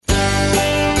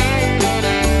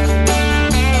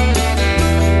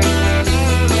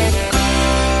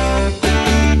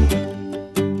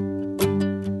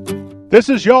This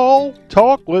is Y'all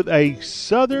Talk with a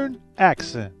Southern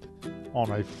accent on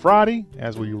a Friday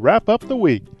as we wrap up the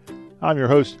week. I'm your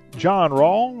host, John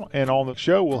Rawl, and on the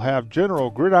show we'll have General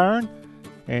Gridiron,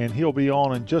 and he'll be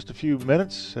on in just a few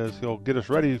minutes as he'll get us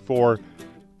ready for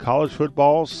college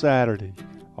football Saturday.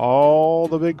 All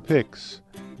the big picks,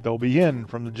 they'll be in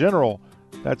from the General.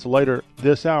 That's later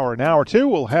this hour. In hour two,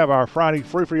 we'll have our Friday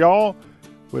Free for Y'all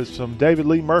with some David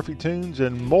Lee Murphy tunes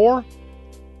and more.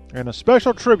 And a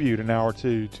special tribute in hour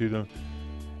two to the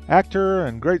actor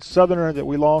and great Southerner that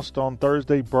we lost on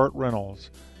Thursday, Burt Reynolds.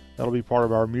 That'll be part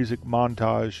of our music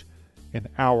montage in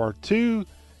hour two.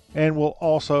 And we'll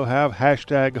also have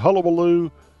hashtag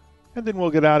Hullabaloo. And then we'll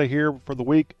get out of here for the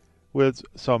week with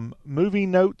some movie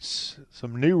notes,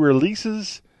 some new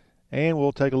releases, and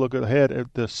we'll take a look ahead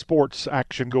at the sports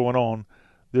action going on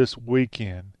this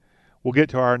weekend. We'll get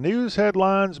to our news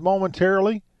headlines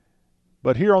momentarily.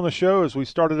 But here on the show, as we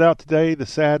started out today, the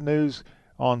sad news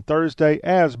on Thursday,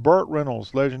 as Burt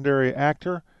Reynolds, legendary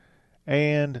actor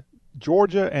and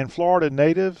Georgia and Florida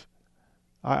native.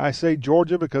 I say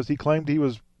Georgia because he claimed he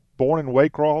was born in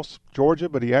Waycross, Georgia,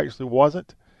 but he actually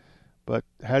wasn't, but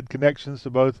had connections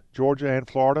to both Georgia and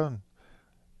Florida. And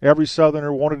every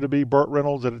Southerner wanted to be Burt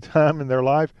Reynolds at a time in their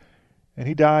life, and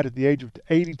he died at the age of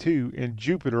 82 in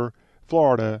Jupiter,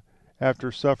 Florida,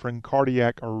 after suffering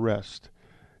cardiac arrest.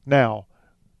 Now,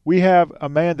 we have a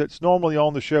man that's normally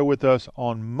on the show with us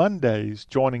on Mondays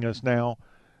joining us now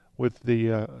with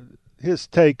his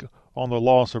take on the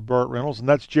loss of Burt Reynolds, and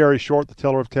that's Jerry Short, the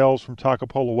teller of tales from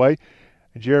Takapola Way.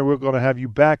 And Jerry, we're going to have you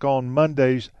back on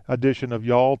Monday's edition of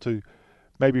Y'all to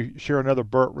maybe share another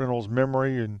Burt Reynolds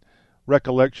memory and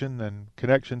recollection and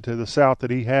connection to the South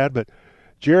that he had. But,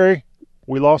 Jerry,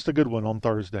 we lost a good one on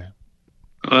Thursday.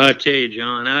 Well, I tell you,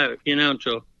 John,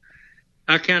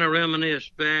 I kind of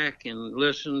reminisced back and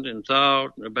listened and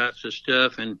thought about some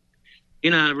stuff. And,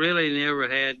 I really never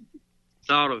had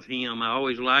thought of him. I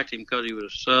always liked him because he was a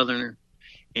Southerner,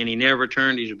 and he never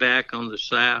turned his back on the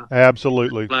South.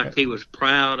 Absolutely. Like he was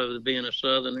proud of being a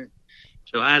Southerner.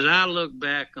 So as I look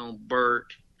back on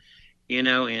Burt,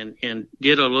 and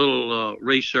did a little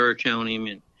research on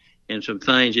him and some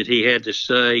things that he had to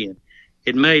say, and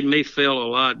it made me feel a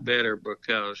lot better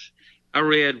because I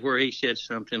read where he said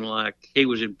something like he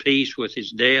was in peace with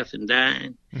his death and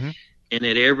dying, and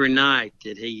that every night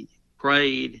that he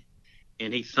prayed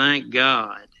and he thanked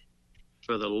God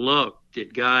for the luck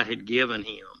that God had given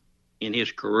him in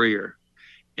his career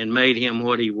and made him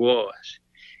what he was.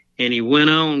 And he went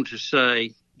on to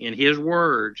say, in his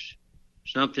words,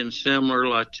 something similar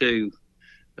like to,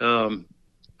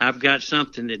 I've got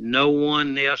something that no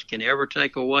one else can ever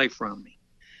take away from me.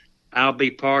 I'll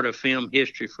be part of film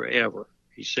history forever,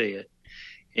 he said.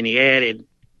 And he added,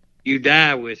 you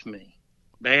die with me.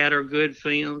 Bad or good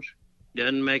films,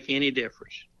 doesn't make any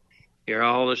difference. They're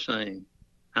all the same.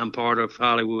 I'm part of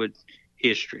Hollywood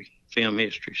history, film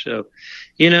history. So,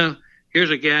 here's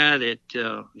a guy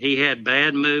that he had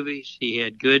bad movies. He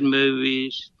had good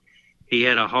movies. He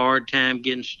had a hard time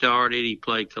getting started. He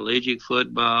played collegiate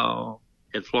football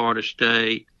at Florida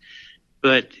State.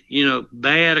 But,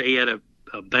 bad. He had a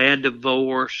bad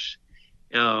divorce.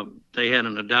 They had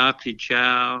an adopted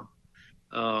child,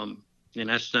 and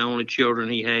that's the only children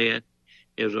he had.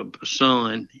 It was a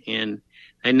son, and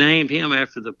they named him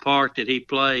after the part that he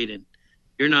played. And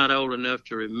you're not old enough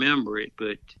to remember it,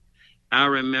 but I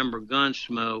remember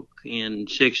Gunsmoke in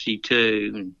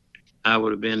 '62, and I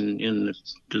would have been in the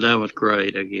 11th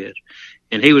grade, I guess.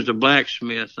 And he was a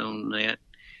blacksmith on that,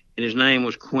 and his name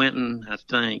was Quentin, I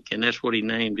think, and that's what he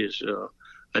named his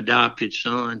adopted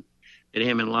son that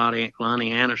him and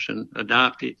Lonnie Anderson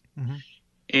adopted. Mm-hmm.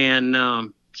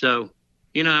 And so,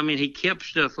 he kept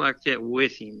stuff like that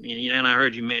with him. And I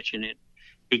heard you mention it.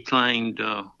 He claimed,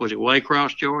 was it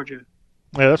Waycross, Georgia?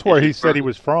 Yeah, that's where he said he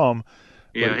was from.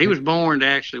 Yeah, he was born,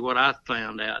 actually, what I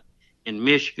found out, in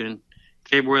Michigan,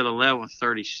 February 11th,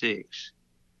 36.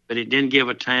 But it didn't give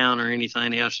a town or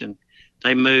anything else, and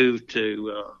they moved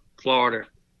to Florida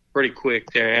pretty quick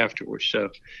there afterwards. So,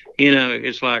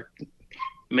 it's like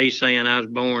me saying I was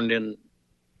born in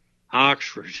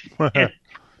Oxford,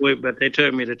 but they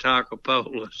took me to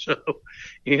Takapola. So,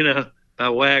 by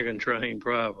wagon train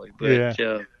probably. But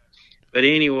but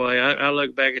anyway, I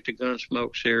look back at the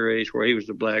Gunsmoke series where he was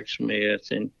the blacksmith,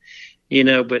 and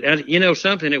but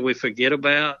something that we forget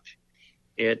about.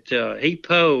 He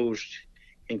posed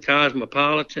in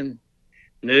Cosmopolitan,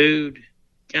 nude,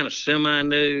 kind of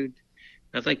semi-nude.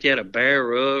 I think they had a bear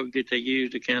rug that they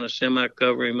used to kind of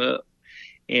semi-cover him up.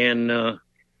 And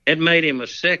that made him a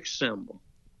sex symbol.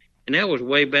 And that was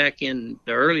way back in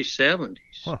the early 70s.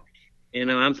 Huh.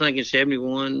 I'm thinking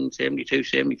 71, 72,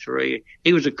 73.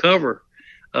 He was a cover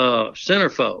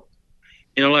centerfold,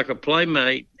 like a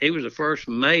playmate. He was the first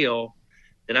male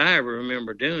that I ever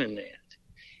remember doing that.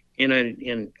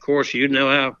 And of course,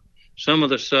 how some of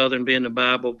the Southern, being the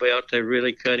Bible Belt, they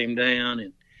really cut him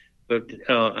down. But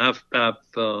I've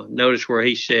noticed where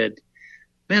he said,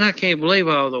 "Man, I can't believe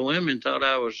all the women thought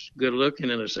I was good looking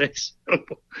in a sex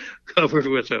symbol covered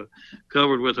with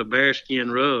a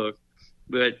bearskin rug."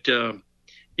 But then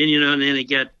and then he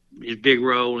got his big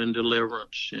role in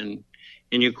Deliverance, and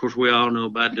of course we all know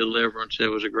about Deliverance. That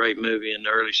was a great movie in the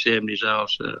early '70s,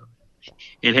 also.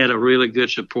 It had a really good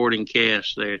supporting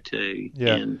cast there too.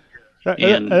 Yeah.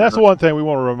 And that's one thing we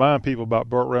want to remind people about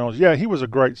Burt Reynolds. Yeah, he was a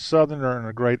great Southerner and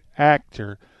a great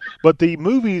actor, but the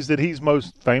movies that he's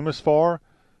most famous for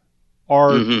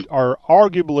are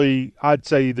arguably, I'd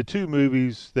say, the two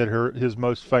movies that are his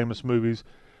most famous movies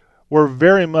were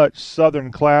very much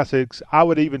Southern classics. I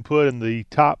would even put in the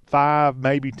top 5,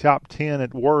 maybe top 10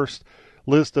 at worst,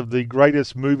 list of the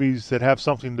greatest movies that have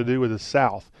something to do with the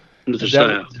South.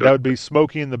 That would be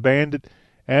Smokey and the Bandit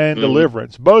and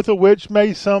Deliverance, both of which may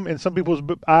in some people's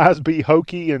eyes be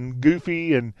hokey and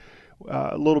goofy and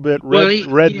a little bit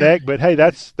redneck. But hey,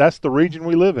 that's the region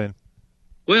we live in.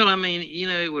 Well, I mean,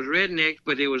 it was redneck,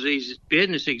 but it was these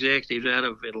business executives out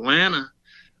of Atlanta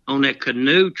on that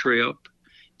canoe trip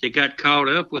that got caught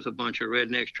up with a bunch of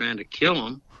rednecks trying to kill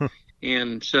them.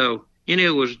 And so,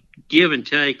 it was give and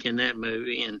take in that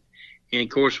movie. And of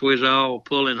course, we was all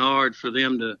pulling hard for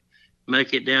them to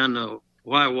make it down the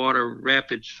Whitewater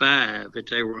Rapids 5 that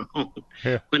they were on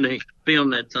when they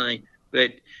filmed that thing.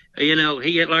 But, he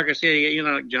had, like I said,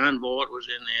 like John Voight was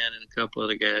in that and a couple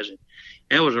other guys. And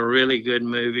that was a really good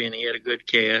movie, and he had a good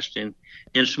cast. And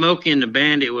Smokey and the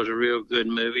Bandit was a real good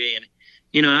movie.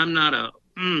 And, I'm not a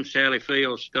Sally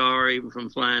Field star, even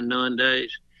from Flying Nun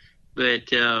days.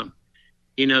 But,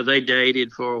 they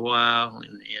dated for a while.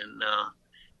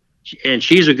 And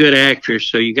she's a good actress,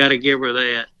 so you got to give her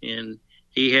that. And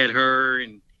he had her,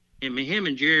 and him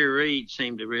and Jerry Reed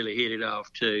seemed to really hit it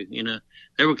off too.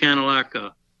 They were kind of like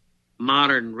a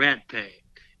modern Rat Pack.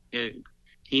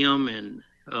 Him and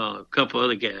a couple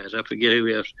other guys. I forget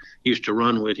who else used to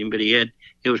run with him, but it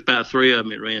was about 3 of them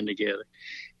that ran together.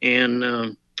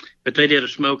 And but they did a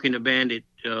Smokey and the Bandit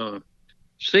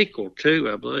sequel too,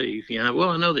 I believe. Well,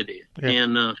 I know they did.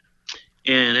 Yeah.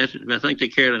 And I think they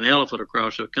carried an elephant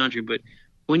across the country. But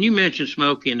when you mentioned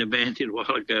Smokey and the Bandit a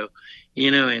while ago,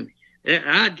 and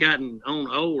I'd gotten on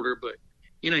older, but,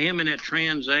 him in that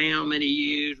Trans Am that he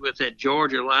used with that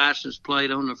Georgia license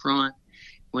plate on the front,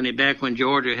 back when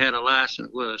Georgia had a license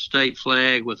with a state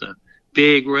flag with a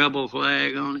big rebel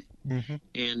flag on it. Mm-hmm.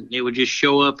 And it would just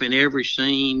show up in every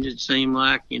scene, it seemed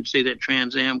like. You'd see that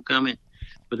Trans Am coming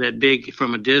with that big,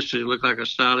 from a distance, it looked like a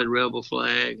solid rebel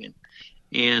flag.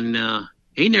 And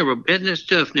that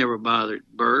stuff never bothered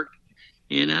Burt,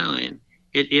 and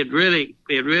it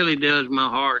really does my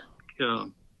heart.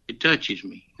 It touches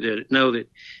me to know that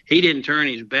he didn't turn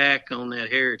his back on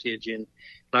that heritage, and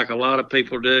like a lot of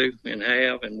people do and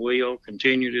have and will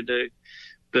continue to do.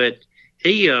 But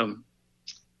he,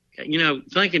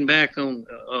 thinking back on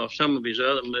some of his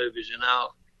other movies and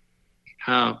how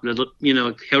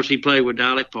because he played with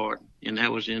Dolly Parton, and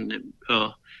that was in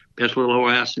the Best Little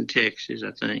House in Texas,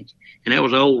 I think. And that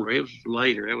was older. It was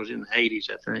later. That was in the 80s,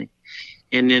 I think.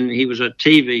 And then he was a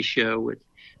TV show.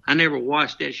 I never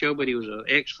watched that show, but he was an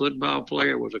ex-football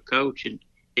player, was a coach in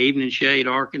Evening Shade,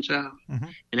 Arkansas. Mm-hmm.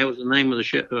 And that was the name of the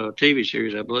show, TV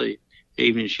series, I believe,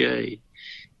 Evening Shade.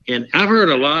 And I've heard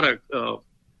a lot of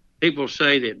people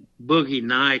say that Boogie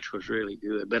Nights was really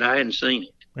good, but I hadn't seen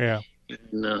it. Yeah.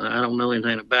 And I don't know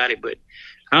anything about it, but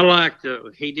I liked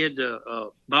he did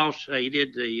the boss. He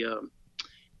did the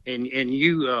and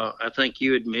you. I think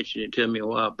you had mentioned it to me a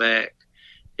while back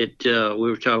that we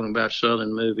were talking about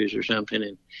Southern movies or something,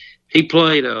 and he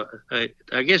played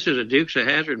I guess it was a Dukes of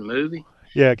Hazzard movie.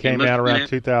 Yeah, it came out around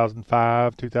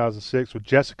 2005, 2006 with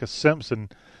Jessica Simpson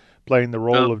playing the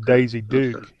role of Daisy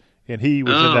Duke. Okay. And he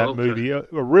was in that movie, a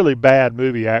really bad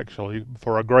movie actually,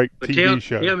 for a great TV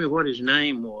show. Tell me what his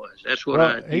name was. That's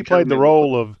what he played the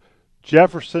role of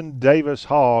Jefferson Davis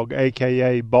Hogg,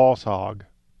 a.k.a. Boss Hogg,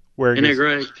 wearing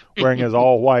his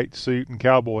all-white suit and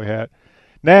cowboy hat.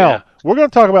 Now, we're going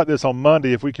to talk about this on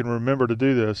Monday if we can remember to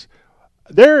do this.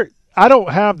 I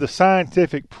don't have the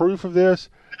scientific proof of this,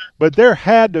 but there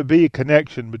had to be a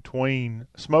connection between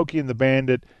Smokey and the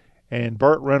Bandit and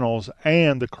Burt Reynolds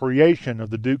and the creation of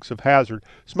the Dukes of Hazzard.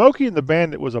 Smokey and the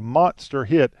Bandit was a monster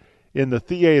hit in the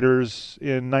theaters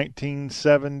in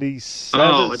 1977.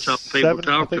 Oh, it's all people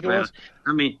talked about.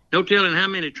 I mean, no telling how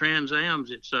many Trans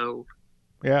Ams it sold.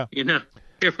 Yeah.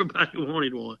 Everybody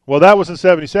wanted one. Well, that was in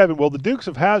 '77. Well, the Dukes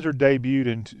of Hazzard debuted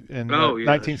in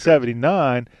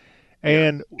 1979,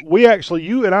 and we actually,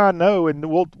 you and I know, and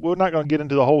we're not going to get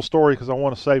into the whole story because I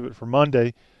want to save it for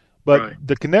Monday. But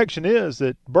the connection is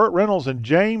that Burt Reynolds and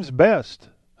James Best,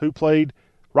 who played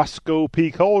Roscoe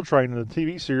P. Coltrane in the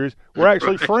TV series, were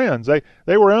actually friends.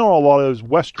 They were in on a lot of those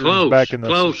westerns back in the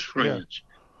close friends.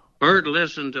 Burt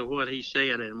listened to what he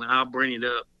said, and I'll bring it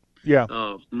up.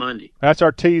 Monday. That's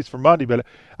our tease for Monday. But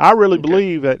I really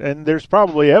believe that, and there's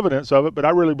probably evidence of it, but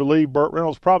I really believe Burt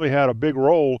Reynolds probably had a big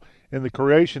role in the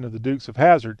creation of the Dukes of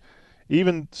Hazzard.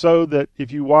 Even so that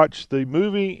if you watch the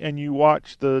movie and you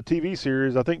watch the TV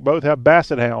series, I think both have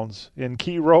basset hounds in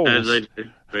key roles. As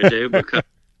they do, because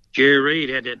Jerry Reed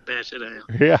had that basset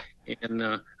hound. Yeah.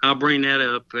 And I'll bring that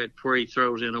up before he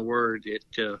throws in a word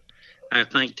that I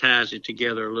think ties it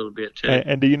together a little bit, too.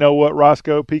 And do you know what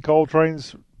Roscoe P.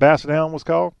 Coltrane's basset hound was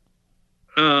called?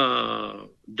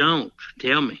 Don't.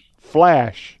 Tell me.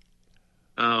 Flash.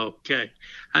 Okay.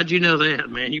 How'd you know that,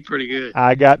 man? You're pretty good.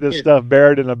 I got this stuff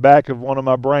buried in the back of one of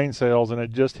my brain cells, and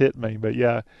it just hit me. But,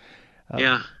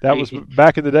 that was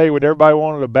back in the day when everybody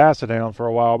wanted a basset hound for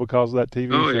a while because of that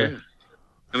TV show. Yeah.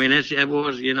 I mean, that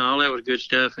was, all that was good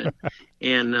stuff.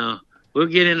 And we'll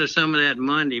get into some of that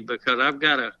Monday because I've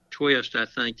got a twist I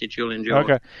think that you'll enjoy.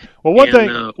 Okay. Well,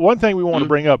 one thing we want to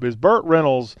bring up is Burt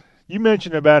Reynolds. You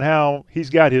mentioned about how he's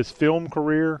got his film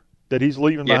career that he's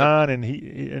leaving behind,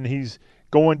 and he's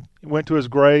went to his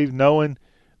grave knowing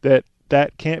that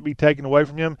can't be taken away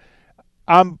from him.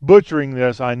 I'm butchering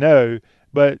this, I know,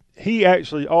 but he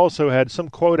actually also had some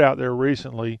quote out there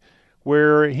recently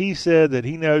where he said that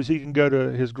he knows he can go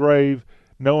to his grave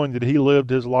knowing that he lived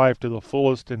his life to the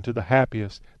fullest and to the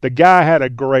happiest. The guy had a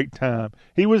great time.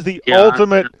 He was the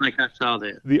ultimate. I think I saw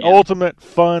that. The ultimate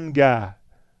fun guy.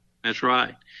 That's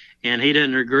right, and he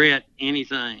didn't regret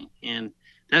anything, and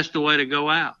that's the way to go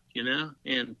out,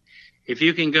 And if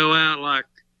you can go out like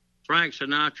Frank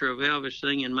Sinatra of Elvis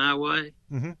singing "My Way,"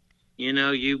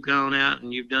 you've gone out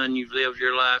and you've lived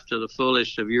your life to the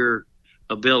fullest of your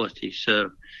ability.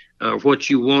 So, what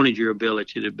you wanted your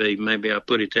ability to be, maybe I'll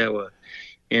put it that way.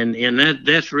 And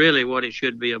that's really what it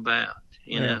should be about,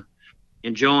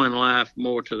 enjoying life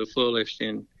more to the fullest.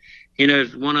 And,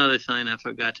 there's one other thing I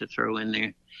forgot to throw in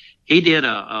there. He did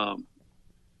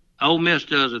Ole Miss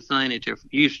does a thing that they're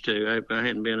used to. I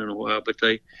hadn't been in a while, but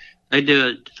they do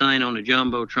a thing on the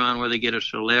Jumbotron where they get a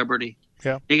celebrity.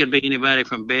 Yeah. It could be anybody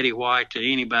from Betty White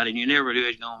to anybody, and you never knew who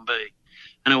it's going to be.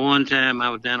 I know one time I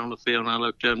was down on the field and I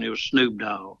looked up and it was Snoop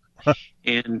Dogg.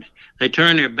 And they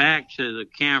turned their back to the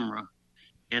camera,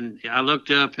 and I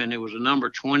looked up and it was a number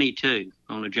 22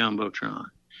 on the Jumbotron.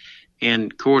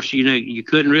 And, of course, you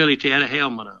couldn't really tell, had a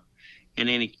helmet on. And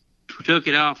then he took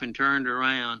it off and turned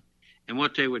around. And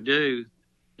what they would do,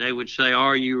 they would say,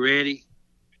 "Are you ready?"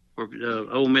 Or the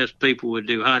Ole Miss people would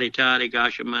do "Hotty Toddy,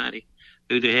 gosh almighty,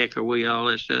 who the heck are we?" all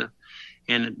that stuff.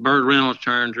 And Burt Reynolds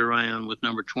turns around with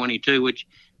number 22, which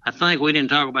I think we didn't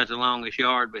talk about the longest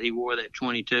yard, but he wore that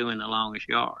 22 in the longest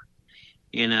yard,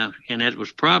 and that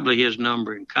was probably his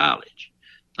number in college.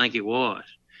 I think it was.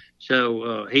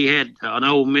 So he had an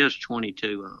Ole Miss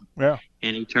 22 on. Yeah.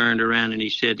 And he turned around and he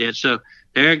said that. So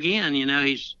there again,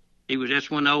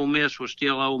 that's when Ole Miss was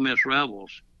still Ole Miss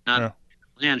Rebels, not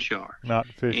Land Sharks. Not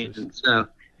Fishes. And so,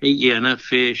 not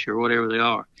Fish or whatever they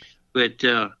are. But,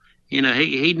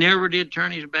 he never did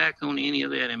turn his back on any of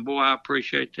that. And, boy, I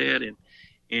appreciate that.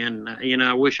 And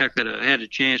I wish I could have had a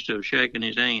chance to have shaken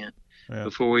his hand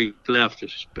before he left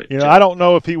us. But I don't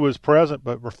know if he was present,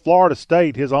 but for Florida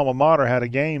State, his alma mater, had a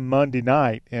game Monday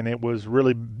night, and it was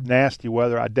really nasty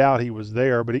weather. I doubt he was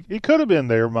there, but he could have been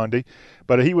there Monday.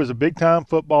 But he was a big-time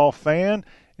football fan.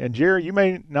 And, Jerry, you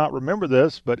may not remember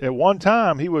this, but at one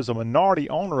time he was a minority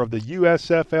owner of the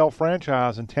USFL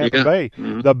franchise in Tampa Bay,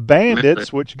 the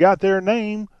Bandits, which got their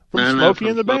name from Smokey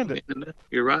and the Bandit.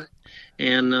 You're right.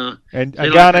 And a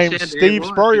guy named Steve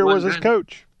Spurrier was his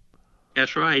coach.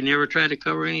 That's right. He never tried to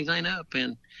cover anything up,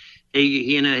 and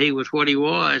he was what he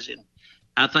was. And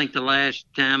I think the last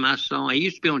time I saw him, he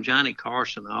used to be on Johnny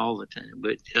Carson all the time,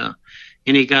 but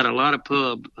and he got a lot of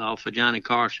pub off of Johnny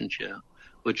Carson show,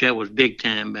 which that was big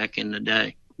time back in the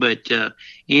day. But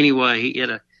anyway,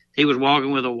 he was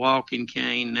walking with a walking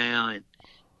cane now, and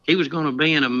he was going to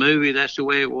be in a movie. That's the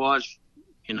way it was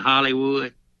in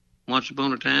Hollywood, Once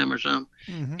Upon a Time or something.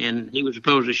 Mm-hmm. And he was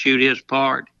supposed to shoot his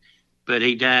part, but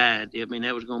he died. I mean,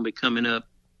 that was going to be coming up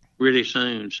really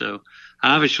soon. So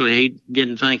obviously he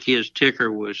didn't think his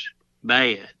ticker was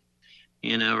bad,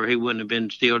 or he wouldn't have been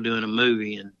still doing a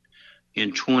movie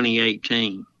in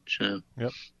 2018. So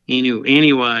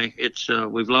anyway, it's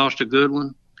we've lost a good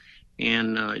one,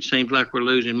 and it seems like we're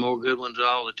losing more good ones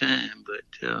all the time. But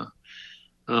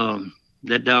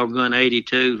that doggone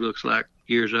 82 looks like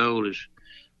years old.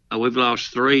 We've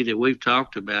lost 3 that we've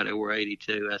talked about that were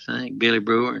 82, I think. Billy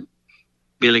Brewer and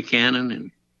Billy Cannon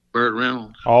and Burt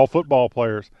Reynolds. All football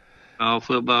players. All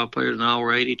football players, and all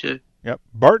were 82. Yep.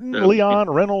 Burton Leon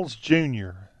Reynolds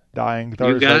Jr. dying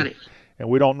Thursday. You got it. And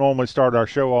we don't normally start our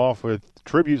show off with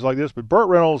tributes like this, but Burt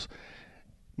Reynolds,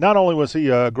 not only was he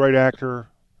a great actor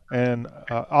and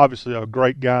obviously a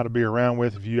great guy to be around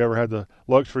with if you ever had the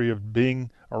luxury of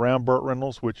being around Burt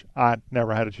Reynolds, which I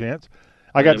never had a chance.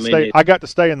 I got to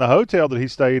stay in the hotel that he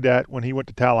stayed at when he went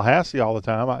to Tallahassee all the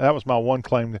time. That was my one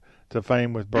claim to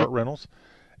fame with Burt Reynolds.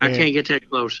 I can't get that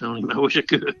close on him. I wish I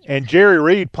could. And Jerry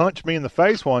Reed punched me in the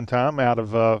face one time out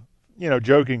of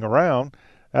joking around.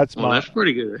 That's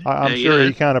pretty good. I'm sure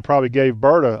he kind of probably gave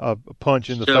Burt a punch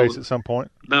in the face at some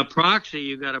point. By proxy,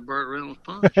 you got a Burt Reynolds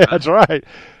punch. Right? That's right.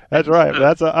 That's right.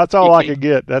 That's all I could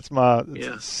get. That's my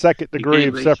second degree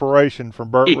of separation from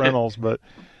Burt Reynolds. But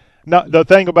the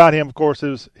thing about him, of course,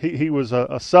 is he was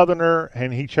a Southerner,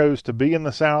 and he chose to be in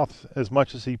the South as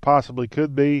much as he possibly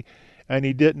could be, and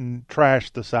he didn't trash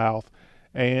the South.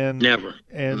 And never.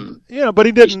 And but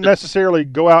he didn't necessarily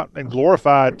go out and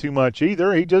glorify it too much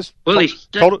either. He just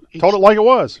told it like it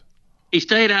was. He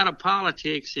stayed out of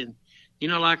politics, and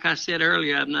like I said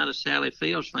earlier, I'm not a Sally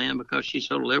Fields fan because she's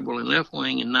so liberal and left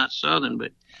wing and not Southern.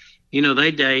 But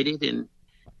they dated, and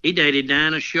he dated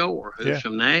Dinah Shore, who's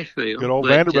from Nashville. Good old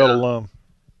Vanderbilt alum.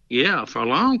 Yeah, for a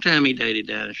long time he dated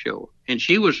Dinah Shore, and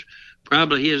she was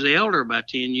probably his elder by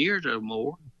 10 years or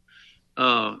more.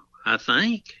 I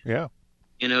think. Yeah.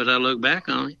 As I look back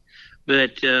on it.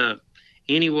 But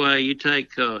anyway, you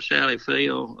take Sally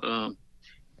Field,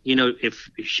 if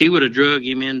she would have drug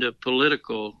him into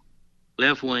political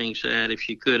left-wing side, if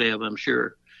she could have, I'm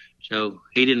sure. So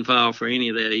he didn't fall for any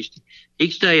of that. He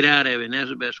stayed out of it, and that's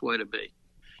the best way to be.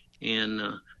 And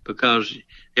because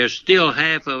there's still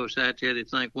half of us out there that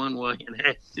think one way and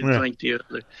half that think the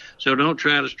other. So don't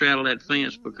try to straddle that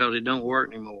fence because it don't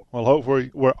work anymore. Well, hopefully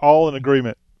we're all in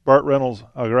agreement. Burt Reynolds,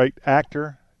 a great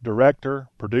actor, director,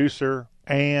 producer,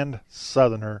 and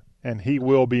Southerner, and he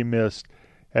will be missed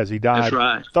as he died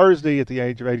Thursday at the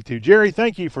age of 82. Jerry,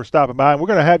 thank you for stopping by, and we're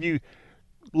going to have you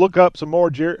look up some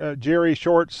more Jerry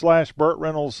Short / Burt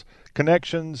Reynolds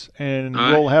connections, and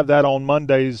we'll have that on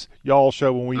Monday's Y'all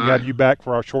Show when we have you back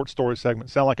for our short story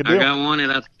segment. Sound like a deal? I got one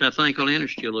that I think will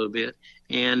interest you a little bit,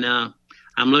 and I'm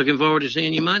looking forward to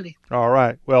seeing you Monday. All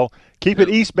right. Well, keep it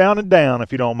eastbound and down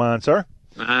if you don't mind, sir.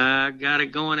 I got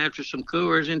it going after some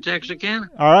Coors in Texarkana.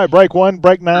 All right, break 1,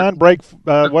 break 9, break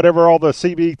whatever all the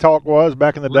CB talk was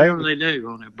back in the day. Whatever they do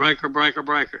on it. Breaker.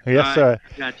 Yes, sir.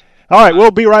 Gotcha. All right,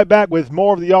 we'll be right back with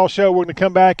more of the Y'all Show. We're going to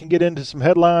come back and get into some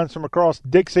headlines from across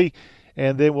Dixie,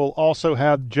 and then we'll also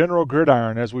have General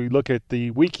Gridiron as we look at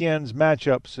the weekend's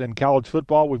matchups in college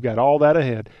football. We've got all that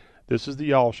ahead. This is the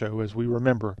Y'all Show as we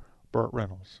remember Burt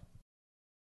Reynolds.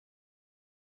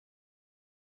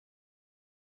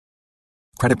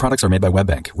 Credit products are made by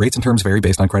WebBank. Rates and terms vary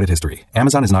based on credit history.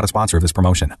 Amazon is not a sponsor of this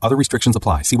promotion. Other restrictions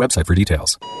apply. See website for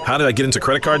details. How did I get into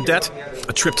credit card debt?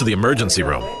 A trip to the emergency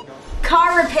room.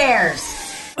 Car repairs.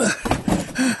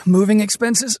 Moving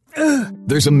expenses.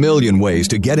 There's a million ways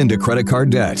to get into credit card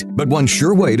debt, but one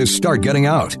sure way to start getting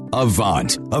out.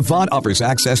 Avant. Avant offers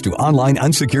access to online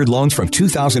unsecured loans from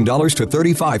 $2,000 to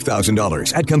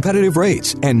 $35,000 at competitive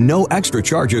rates and no extra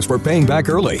charges for paying back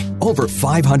early. Over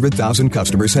 500,000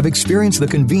 customers have experienced the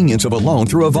convenience of a loan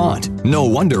through Avant. No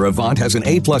wonder Avant has an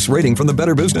A+ rating from the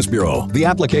Better Business Bureau. The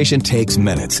application takes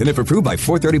minutes, and if approved by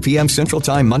 4:30 p.m. Central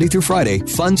Time Monday through Friday,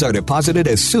 funds are deposited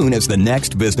as soon as the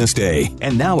next business day.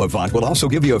 And now Avant will also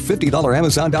give you a $50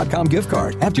 Amazon.com gift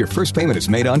card after your first payment is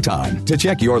made on time. To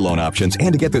check your loan options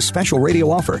and to get this special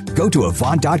radio offer, go to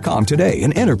Avant.com today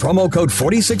and enter promo code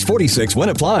 4646 when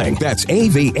applying. That's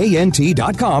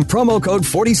AVANT.com, promo code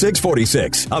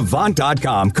 4646.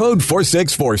 Avant.com, code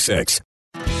 4646.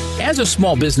 As a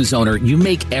small business owner, you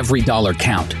make every dollar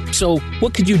count. So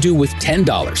what could you do with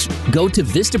 $10? Go to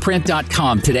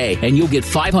Vistaprint.com today and you'll get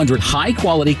 500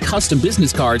 high-quality custom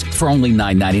business cards for only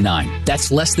 $9.99.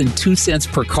 That's less than 2 cents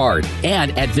per card.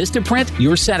 And at Vistaprint,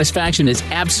 your satisfaction is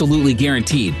absolutely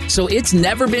guaranteed. So it's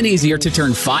never been easier to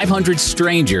turn 500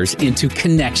 strangers into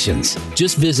connections.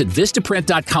 Just visit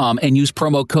Vistaprint.com and use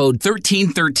promo code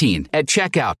 1313 at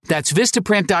checkout. That's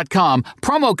Vistaprint.com,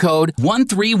 promo code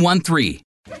 1313.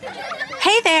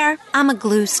 Hey there, I'm a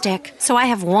glue stick, so I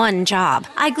have one job.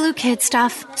 I glue kid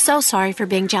stuff. So sorry for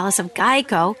being jealous of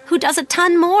Geico, who does a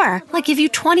ton more, like give you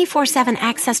 24/7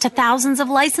 access to thousands of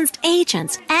licensed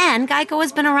agents. And Geico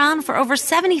has been around for over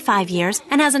 75 years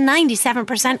and has a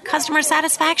 97% customer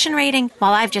satisfaction rating.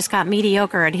 While I've just got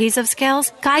mediocre adhesive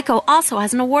skills, Geico also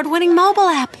has an award-winning mobile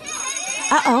app.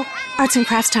 Uh-oh, arts and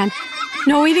crafts time.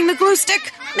 No eating the glue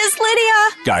stick, Miss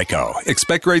Lydia! Geico.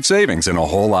 Expect great savings and a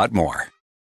whole lot more.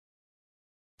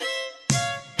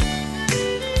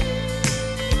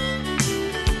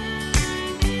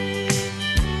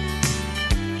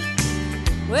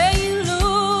 Well, you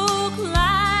look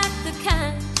like the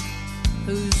kind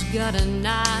who's got a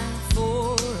knife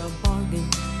for a bargain.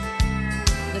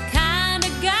 The kind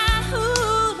of guy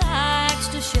who likes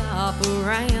to shop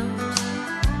around.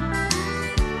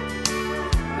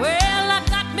 Well, I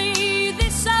got me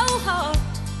this old heart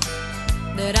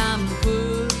that I'm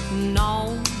putting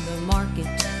on the market,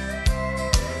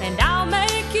 and I'll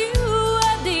make you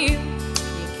a deal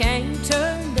you can't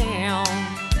turn down.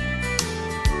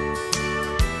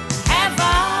 Have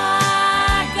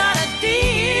I got a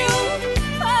deal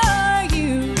for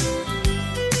you?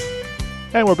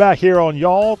 And we're back here on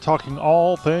Y'all, talking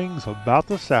all things about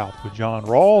the South with John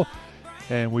Rawl.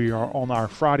 And we are on our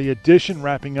Friday edition,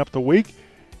 wrapping up the week.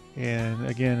 And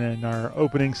again, in our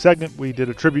opening segment, we did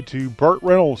a tribute to Burt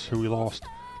Reynolds, who we lost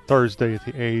Thursday at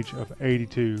the age of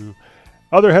 82.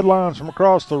 Other headlines from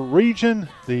across the region: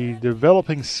 the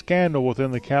developing scandal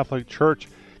within the Catholic Church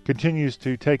continues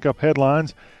to take up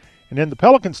headlines. And in the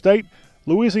Pelican State,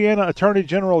 Louisiana Attorney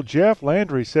General Jeff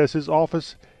Landry says his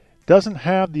office doesn't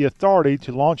have the authority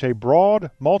to launch a broad,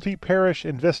 multi-parish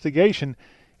investigation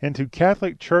into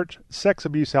Catholic Church sex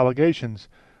abuse allegations,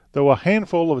 though a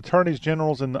handful of attorneys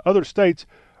generals in the other states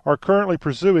are currently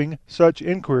pursuing such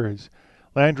inquiries.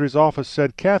 Landry's office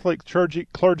said Catholic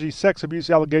clergy sex abuse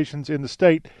allegations in the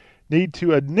state need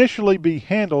to initially be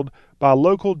handled by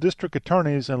local district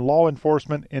attorneys and law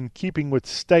enforcement in keeping with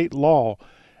state law.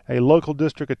 A local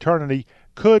district attorney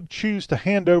could choose to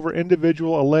hand over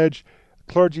individual alleged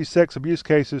clergy sex abuse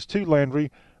cases to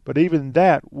Landry, but even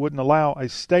that wouldn't allow a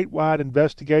statewide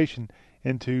investigation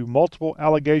into multiple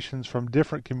allegations from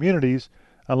different communities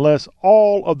unless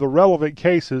all of the relevant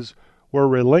cases were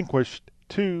relinquished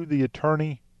to the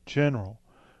Attorney General.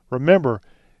 Remember,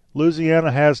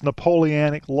 Louisiana has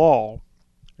Napoleonic law,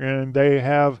 and they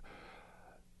have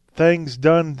things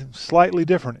done slightly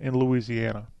different in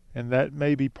Louisiana. And that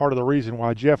may be part of the reason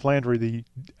why Jeff Landry, the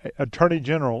Attorney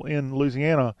General in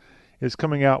Louisiana, is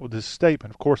coming out with this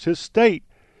statement. Of course, his state,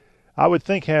 I would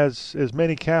think, has as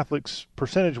many Catholics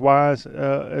percentage-wise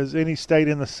as any state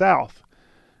in the South,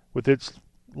 with its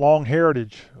long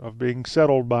heritage of being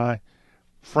settled by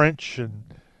French, and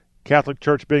Catholic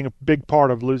Church being a big part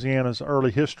of Louisiana's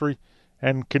early history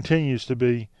and continues to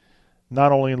be,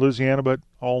 not only in Louisiana but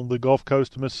on the Gulf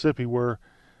Coast of Mississippi, where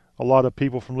a lot of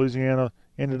people from Louisiana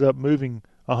ended up moving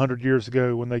 100 years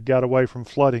ago when they got away from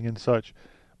flooding and such.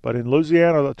 But in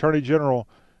Louisiana, the Attorney General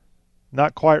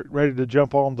not quite ready to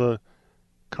jump on the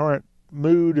current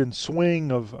mood and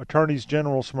swing of attorneys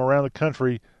generals from around the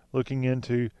country looking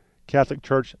into Catholic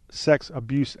Church sex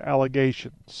abuse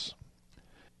allegations.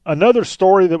 Another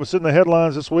story that was in the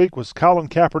headlines this week was Colin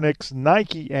Kaepernick's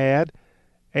Nike ad,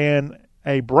 and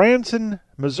a Branson,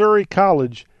 Missouri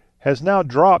college has now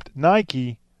dropped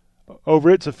Nike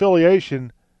over its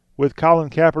affiliation with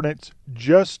Colin Kaepernick's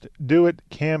Just Do It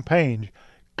campaign.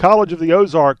 College of the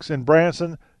Ozarks in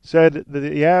Branson said that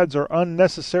the ads are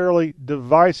unnecessarily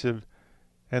divisive,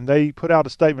 and they put out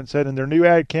a statement said, in their new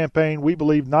ad campaign, we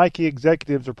believe Nike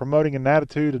executives are promoting an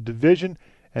attitude of division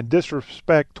and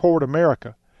disrespect toward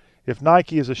America. If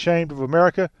Nike is ashamed of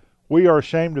America, we are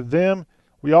ashamed of them.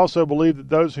 We also believe that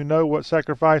those who know what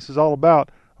sacrifice is all about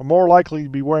are more likely to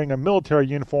be wearing a military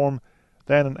uniform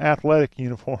than an athletic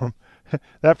uniform.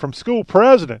 That from school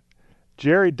president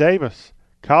Jerry Davis,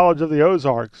 College of the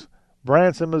Ozarks,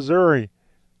 Branson, Missouri.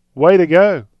 Way to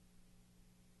go.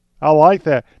 I like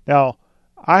that. Now,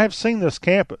 I have seen this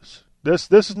campus.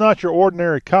 This is not your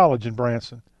ordinary college in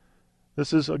Branson.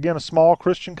 This is, again, a small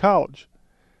Christian college.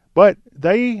 But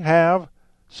they have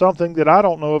something that I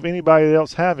don't know of anybody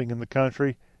else having in the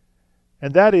country,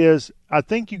 and that is, I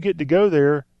think you get to go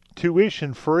there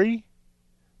tuition free,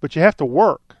 but you have to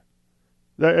work.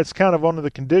 It's kind of one of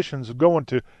the conditions of going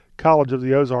to College of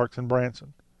the Ozarks in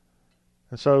Branson.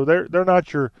 And so they're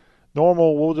not your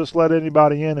normal, we'll just let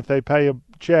anybody in if they pay a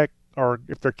check, or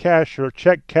if they're cash or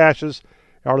check cashes,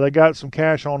 or they got some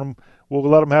cash on them, we'll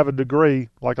let them have a degree,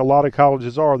 like a lot of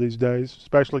colleges are these days,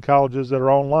 especially colleges that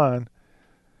are online.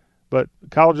 But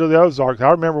College of the Ozarks, I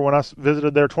remember when I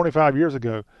visited there 25 years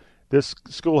ago, this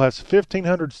school has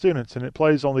 1,500 students, and it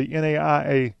plays on the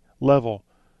NAIA level.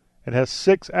 It has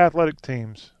 6 athletic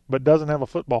teams, but doesn't have a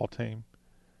football team.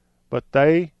 But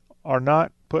they are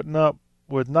not putting up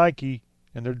with Nike,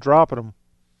 and they're dropping them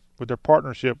with their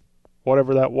partnership,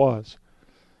 whatever that was.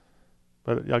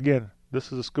 But again,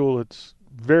 this is a school that's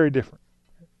very different.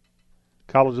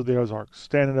 College of the Ozarks,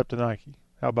 standing up to Nike.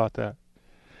 How about that?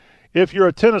 If you're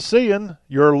a Tennessean,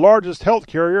 your largest health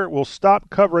carrier will stop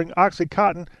covering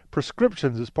OxyContin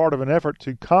prescriptions as part of an effort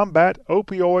to combat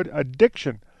opioid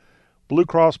addiction. Blue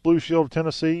Cross Blue Shield of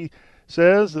Tennessee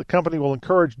says the company will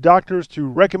encourage doctors to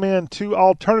recommend 2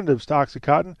 alternatives to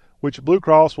OxyContin, which Blue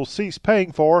Cross will cease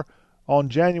paying for on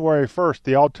January 1st.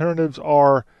 The alternatives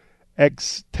are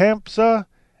Xtampza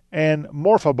and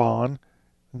Morphabon.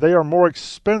 They are more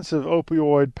expensive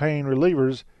opioid pain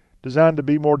relievers designed to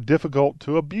be more difficult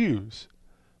to abuse.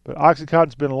 But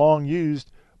OxyContin's been long used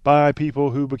by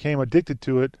people who became addicted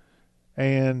to it,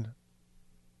 and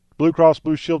Blue Cross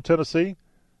Blue Shield Tennessee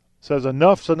says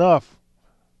enough's enough.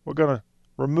 We're going to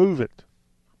remove it.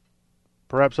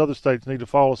 Perhaps other states need to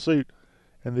follow suit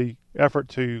in the effort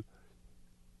to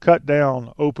cut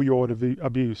down opioid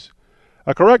abuse.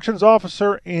 A corrections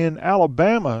officer in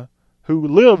Alabama who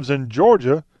lives in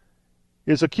Georgia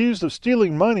is accused of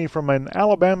stealing money from an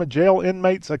Alabama jail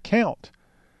inmate's account.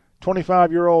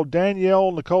 25-year-old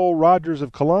Danielle Nicole Rogers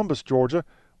of Columbus, Georgia,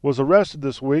 was arrested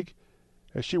this week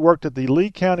as she worked at the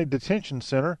Lee County Detention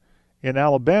Center in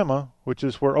Alabama, which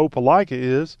is where Opelika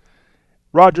is.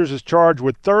 Rogers is charged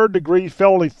with third-degree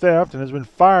felony theft and has been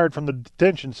fired from the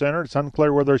detention center. It's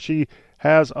unclear whether she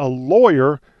has a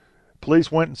lawyer.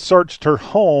 Police went and searched her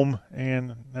home,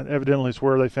 and that evidently is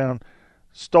where they found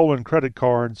stolen credit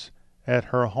cards at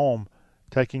her home,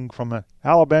 taking from an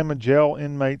Alabama jail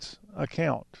inmate's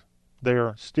account. They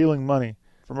are stealing money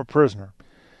from a prisoner.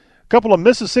 A couple of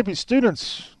Mississippi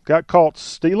students got caught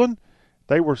stealing.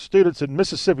 They were students at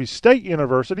Mississippi State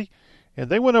University, and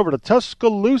they went over to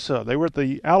Tuscaloosa. They were at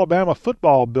the Alabama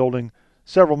football building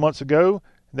several months ago,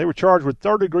 and they were charged with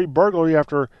third-degree burglary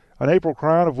after an April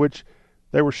crime of which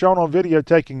they were shown on video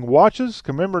taking watches,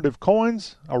 commemorative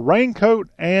coins, a raincoat,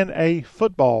 and a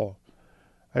football.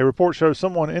 A report shows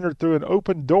someone entered through an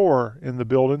open door in the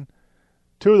building.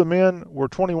 2 of the men were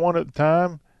 21 at the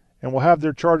time and will have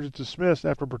their charges dismissed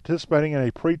after participating in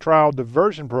a pretrial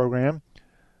diversion program.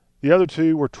 The other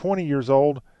 2 were 20 years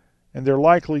old, and they're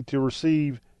likely to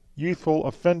receive youthful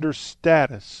offender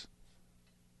status.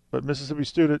 But Mississippi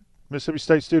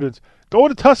State students go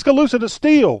to Tuscaloosa to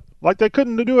steal, like they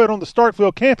couldn't do it on the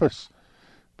Starkville campus,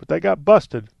 but they got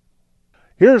busted.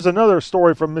 Here's another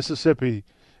story from Mississippi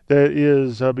that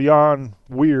is beyond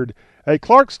weird. A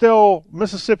Clarksdale,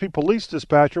 Mississippi police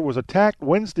dispatcher was attacked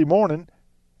Wednesday morning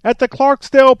at the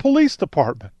Clarksdale Police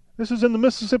Department. This is in the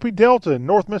Mississippi Delta in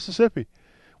North Mississippi.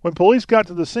 When police got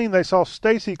to the scene, they saw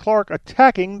Stacy Clark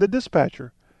attacking the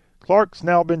dispatcher. Clark's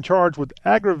now been charged with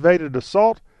aggravated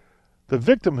assault. The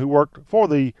victim, who worked for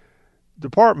the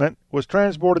department, was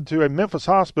transported to a Memphis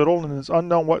hospital, and it's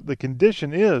unknown what the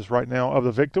condition is right now of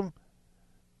the victim.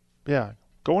 Yeah,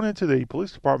 going into the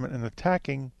police department and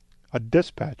attacking a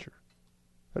dispatcher.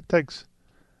 That takes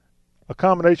a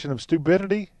combination of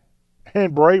stupidity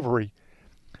and bravery.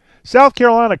 South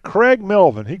Carolina, Craig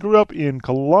Melvin. He grew up in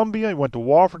Columbia. He went to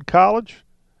Wofford College.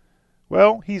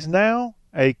 Well, he's now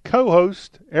a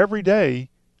co-host every day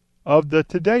of the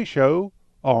Today Show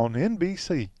on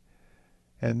NBC.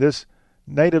 And this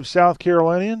native South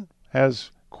Carolinian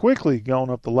has quickly gone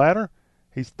up the ladder.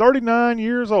 He's 39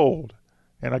 years old.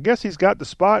 And I guess he's got the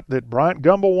spot that Bryant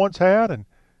Gumbel once had, and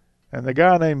the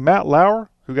guy named Matt Lauer,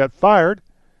 who got fired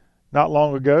not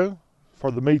long ago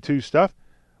for the Me Too stuff.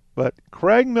 But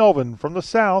Craig Melvin from the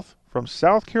South, from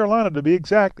South Carolina to be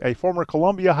exact, a former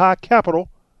Columbia High Capital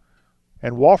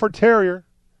and Wofford Terrier,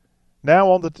 now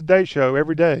on the Today Show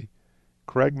every day,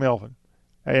 Craig Melvin.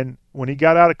 And when he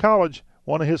got out of college,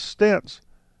 one of his stints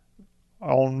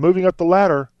on moving up the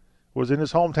ladder was in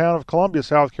his hometown of Columbia,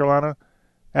 South Carolina,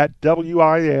 at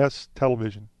WIS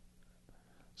Television.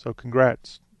 So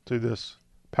congrats to this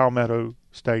Palmetto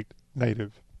State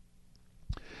native.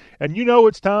 And you know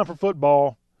it's time for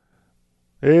football.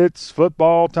 It's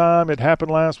football time. It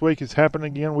happened last week. It's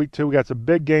happening again week 2. We got some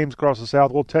big games across the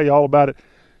South. We'll tell you all about it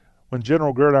when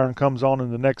General Gridiron comes on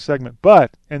in the next segment.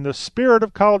 But in the spirit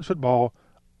of college football,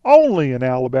 only in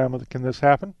Alabama can this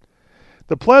happen.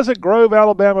 The Pleasant Grove,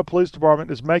 Alabama Police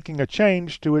Department is making a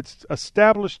change to its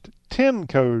established 10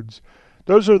 codes.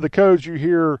 Those are the codes you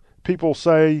hear people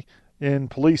say in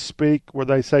police speak where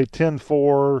they say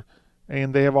 10-4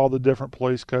 and they have all the different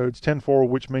police codes. 10-4,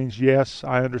 which means yes,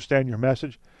 I understand your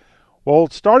message. Well,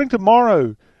 starting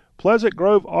tomorrow, Pleasant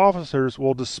Grove officers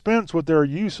will dispense with their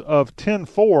use of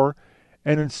 10-4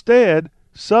 and instead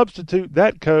substitute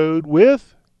that code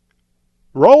with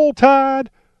Roll Tide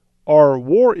or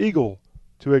War Eagle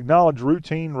to acknowledge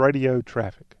routine radio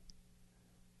traffic.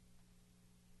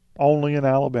 Only in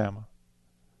Alabama.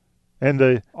 And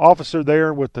the officer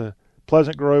there with the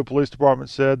Pleasant Grove Police Department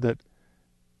said that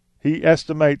he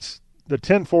estimates the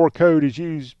 10-4 code is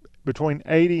used between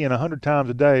 80 and 100 times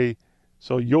a day,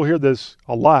 so you'll hear this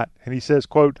a lot. And he says,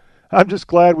 quote, "I'm just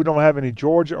glad we don't have any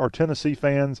Georgia or Tennessee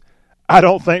fans. I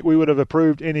don't think we would have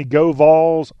approved any Go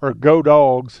Vols or Go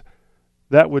Dogs.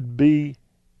 That would be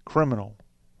criminal,"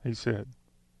 he said.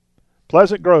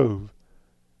 Pleasant Grove.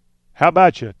 How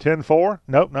about you? 10-4?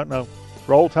 Nope, no.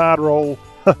 Roll Tide, roll,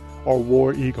 or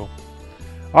War Eagle.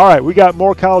 All right, we got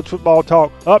more college football talk.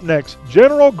 Up next,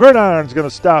 General Gridiron's going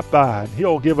to stop by, and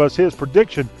he'll give us his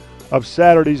prediction of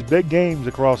Saturday's big games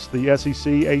across the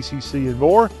SEC, ACC, and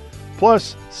more.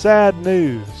 Plus, sad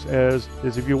news, as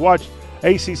if you watched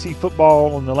ACC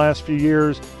football in the last few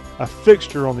years, a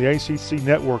fixture on the ACC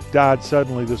network died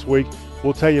suddenly this week.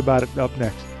 We'll tell you about it up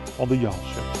next on The Y'all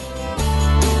Show.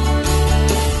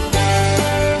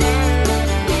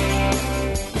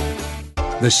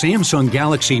 The Samsung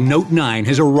Galaxy Note 9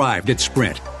 has arrived at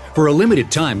Sprint. For a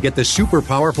limited time, get the super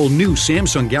powerful new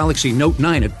Samsung Galaxy Note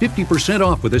 9 at 50%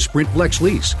 off with a Sprint Flex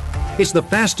lease. It's the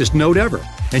fastest Note ever,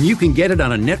 and you can get it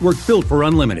on a network built for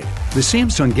unlimited. The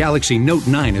Samsung Galaxy Note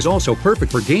 9 is also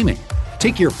perfect for gaming.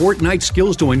 Take your Fortnite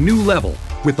skills to a new level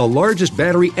with the largest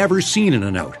battery ever seen in a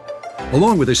Note.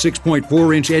 Along with a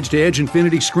 6.4-inch edge-to-edge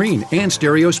infinity screen and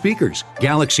stereo speakers,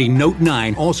 Galaxy Note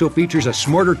 9 also features a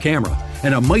smarter camera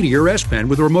and a mightier S Pen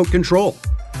with remote control.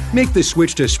 Make the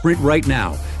switch to Sprint right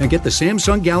now and get the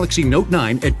Samsung Galaxy Note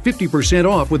 9 at 50%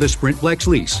 off with a Sprint Flex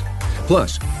lease.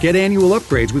 Plus, get annual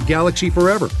upgrades with Galaxy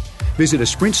Forever. Visit a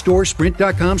Sprint store,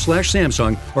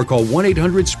 sprint.com/Samsung, or call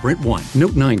 1-800-SPRINT1.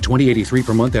 Note 9, $20.83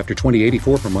 per month after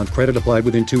 $20.84 per month. Credit applied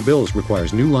within 2 bills.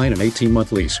 Requires new line and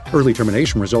 18-month lease. Early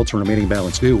termination results in remaining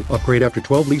balance due. Upgrade after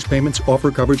 12 lease payments.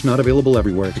 Offer coverage not available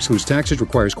everywhere. Excludes taxes.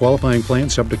 Requires qualifying plan.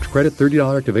 Subject to credit.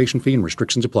 $30 activation fee and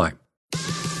restrictions apply.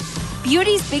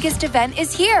 Beauty's biggest event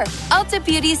is here. Ulta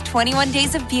Beauty's 21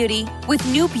 Days of Beauty, with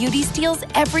new beauty steals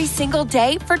every single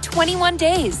day for 21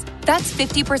 days. That's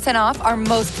 50% off our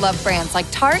most loved brands like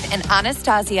Tarte and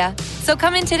Anastasia. So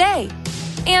come in today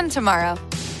and tomorrow.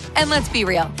 And let's be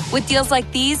real, with deals like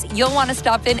these, you'll want to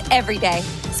stop in every day.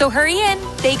 So hurry in,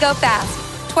 they go fast.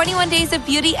 21 Days of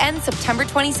Beauty ends September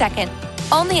 22nd.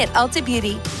 Only at Ulta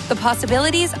Beauty. The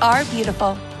possibilities are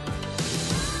beautiful.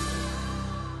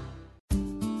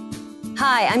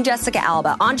 Hi, I'm Jessica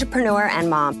Alba, entrepreneur and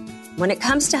mom. When it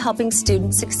comes to helping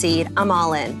students succeed, I'm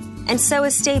all in. And so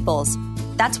is Staples.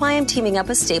 That's why I'm teaming up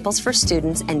with Staples for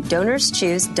Students and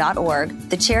DonorsChoose.org,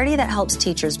 the charity that helps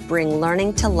teachers bring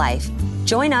learning to life.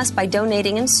 Join us by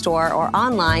donating in store or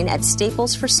online at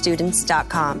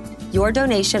staplesforstudents.com. Your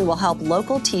donation will help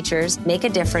local teachers make a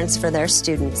difference for their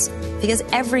students, because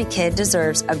every kid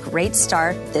deserves a great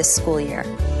start this school year.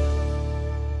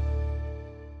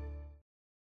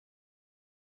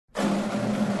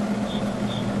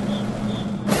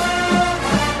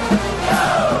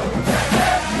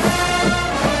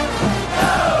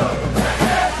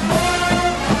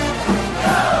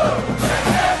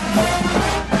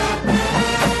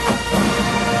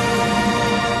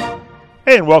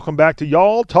 And welcome back to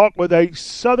Y'all Talk with a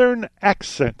Southern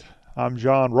Accent. I'm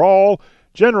John Rawl.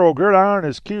 General Gridiron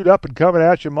is queued up and coming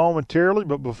at you momentarily,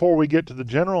 but before we get to the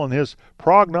General and his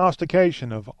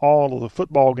prognostication of all of the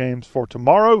football games for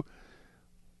tomorrow,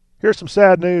 here's some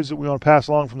sad news that we want to pass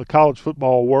along from the college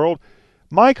football world.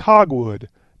 Mike Hogwood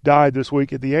died this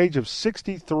week at the age of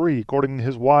 63. According to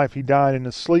his wife, he died in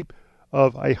his sleep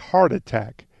of a heart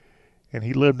attack. And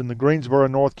he lived in the Greensboro,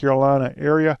 North Carolina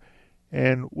area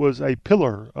and was a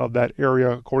pillar of that area,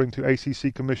 according to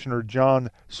ACC Commissioner John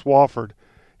Swofford.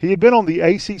 He had been on the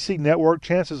ACC network.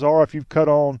 Chances are, if you've cut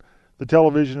on the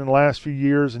television in the last few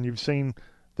years and you've seen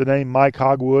the name Mike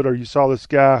Hogwood, or you saw this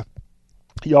guy,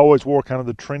 he always wore kind of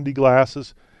the trendy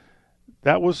glasses.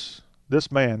 That was this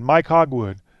man, Mike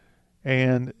Hogwood.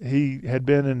 And he had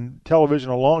been in television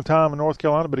a long time in North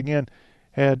Carolina, but again,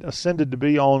 had ascended to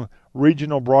be on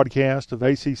regional broadcast of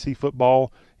ACC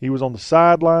football. He was on the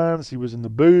sidelines. He was in the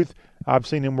booth. I've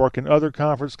seen him work in other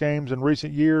conference games in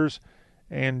recent years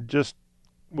and just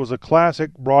was a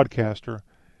classic broadcaster.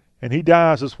 And he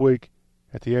dies this week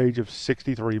at the age of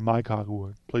 63, Mike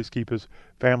Hogwood. Please keep his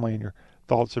family in your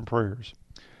thoughts and prayers.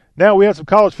 Now, we had some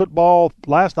college football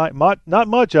last night. Not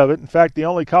much of it. In fact, the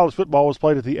only college football was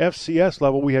played at the FCS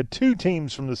level. We had two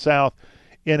teams from the South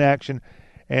in action.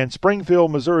 And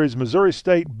Springfield, Missouri's Missouri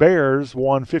State Bears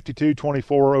won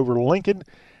 52-24 over Lincoln.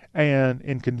 And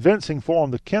in convincing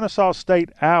form, the Kennesaw State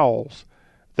Owls,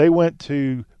 they went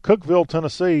to Cookeville,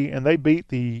 Tennessee, and they beat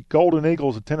the Golden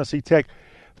Eagles of Tennessee Tech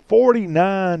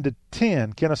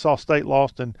 49-10. Kennesaw State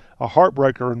lost in a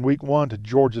heartbreaker in Week 1 to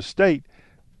Georgia State.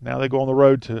 Now they go on the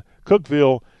road to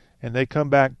Cookeville, and they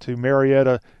come back to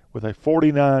Marietta with a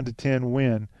 49-10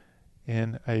 win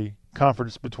in a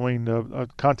contest between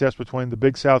the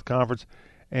Big South Conference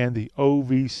and the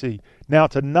OVC. Now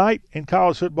tonight in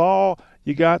college football,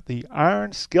 you got the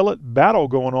Iron Skillet battle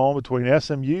going on between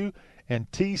SMU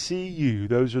and TCU.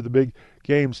 Those are the big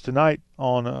games tonight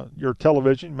on your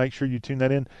television. Make sure you tune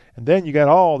that in. And then you got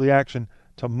all the action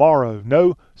tomorrow.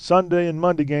 No Sunday and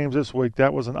Monday games this week.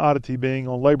 That was an oddity being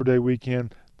on Labor Day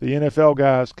weekend. The NFL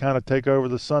guys kind of take over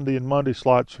the Sunday and Monday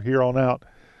slots from here on out.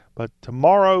 But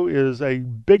tomorrow is a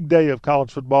big day of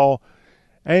college football.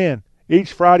 And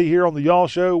each Friday here on the Y'all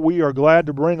Show, we are glad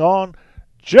to bring on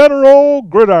General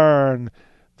Gridiron,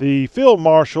 the field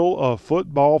marshal of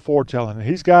football foretelling. And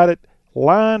he's got it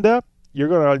lined up. You're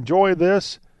going to enjoy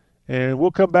this. And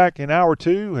we'll come back in hour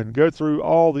 2 and go through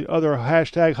all the other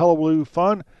hashtag hullabaloo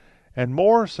fun and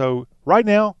more. So right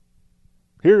now,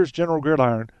 here's General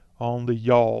Gridiron on the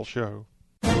Y'all Show.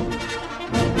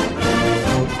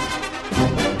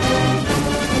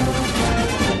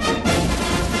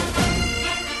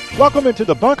 Welcome into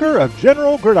the bunker of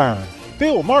General Gridiron,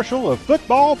 field marshal of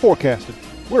football forecasting.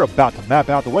 We're about to map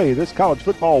out the way this college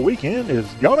football weekend is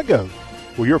going to go.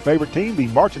 Will your favorite team be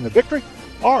marching to victory?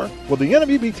 Or will the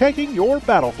enemy be taking your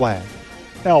battle flag?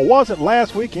 Now, wasn't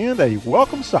last weekend a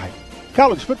welcome sight?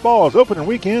 College football's opening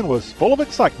weekend was full of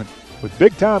excitement, with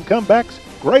big-time comebacks,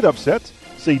 great upsets,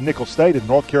 see Nicholls State and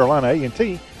North Carolina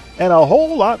A&T, and a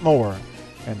whole lot more.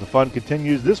 And the fun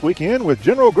continues this weekend with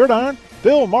General Gridiron,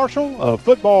 field marshal of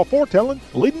football foretelling,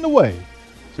 leading the way.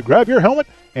 So grab your helmet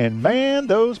and man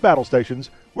those battle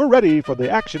stations. We're ready for the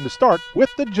action to start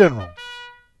with the General.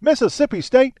 Mississippi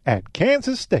State at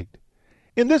Kansas State.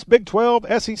 In this Big 12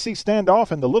 SEC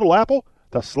standoff in the Little Apple,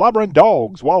 the slobbering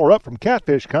dogs waller up from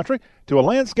catfish country to a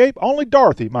landscape only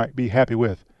Dorothy might be happy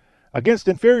with. Against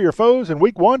inferior foes in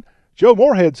Week 1, Joe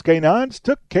Moorhead's Canines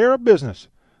took care of business.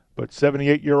 But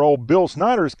 78-year-old Bill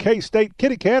Snyder's K-State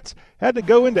Kitty Cats had to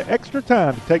go into extra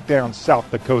time to take down South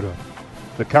Dakota.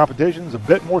 The competition's a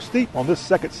bit more steep on this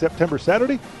 2nd September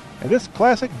Saturday, and this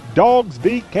classic Dogs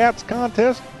v. Cats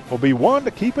contest will be one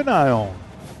to keep an eye on.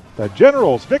 The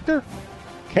Generals victor,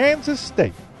 Kansas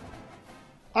State.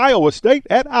 Iowa State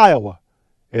at Iowa.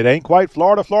 It ain't quite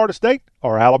Florida State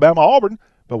or Alabama-Auburn,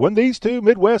 but when these two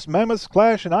Midwest mammoths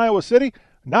clash in Iowa City,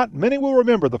 not many will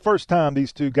remember the first time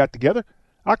these two got together,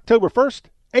 October 1st,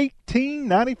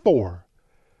 1894.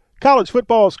 College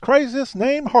football's craziest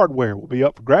named hardware will be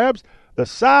up for grabs, the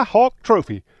Cy-Hawk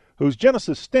Trophy, whose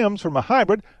genesis stems from a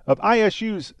hybrid of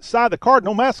ISU's Cy the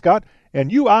Cardinal mascot and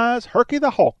UI's Herky the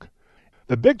Hawk.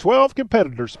 The Big 12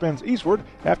 competitor spins eastward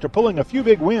after pulling a few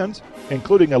big wins,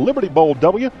 including a Liberty Bowl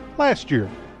W last year.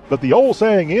 But the old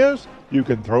saying is, you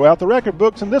can throw out the record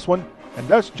books in this one, and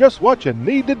that's just what you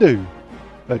need to do.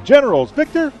 The Generals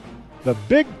victor, the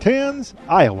Big Ten's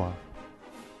Iowa.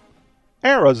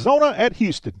 Arizona at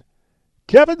Houston.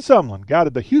 Kevin Sumlin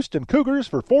guided the Houston Cougars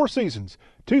for 4 seasons,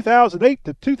 2008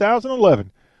 to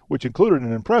 2011, which included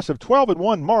an impressive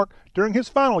 12-1 mark during his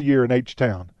final year in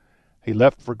H-Town. He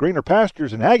left for greener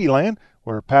pastures in Aggieland,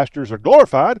 where pastures are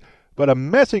glorified, but a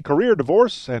messy career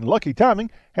divorce and lucky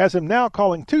timing has him now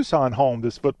calling Tucson home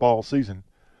this football season.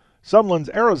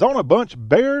 Sumlin's Arizona bunch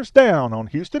bears down on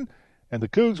Houston, and the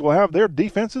Cougs will have their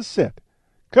defenses set.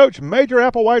 Coach Major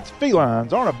Applewhite's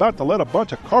felines aren't about to let a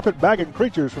bunch of carpet-bagging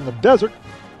creatures from the desert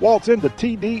waltz into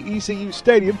TD-ECU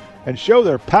Stadium and show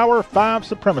their Power 5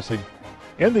 supremacy.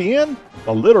 In the end,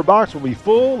 the litter box will be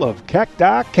full of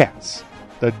cacti cats.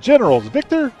 The Generals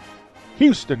victor,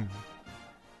 Houston.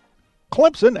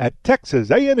 Clemson at Texas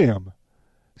A&M.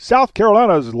 South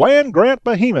Carolina's land-grant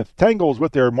behemoth tangles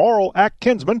with their moral act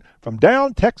kinsman from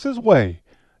down Texas way.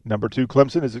 Number 2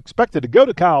 Clemson is expected to go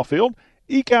to Kyle Field,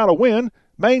 eke out a win,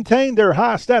 maintain their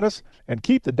high status, and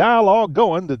keep the dialogue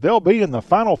going that they'll be in the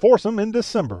final foursome in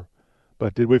December.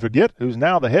 But did we forget who's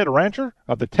now the head rancher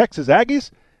of the Texas Aggies?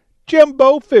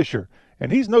 Jimbo Fisher,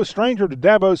 and he's no stranger to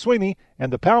Dabo Swinney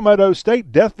and the Palmetto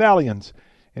State Death Valians,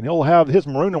 and he'll have his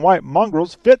maroon and white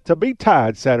mongrels fit to be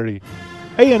tied Saturday.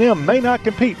 A&M may not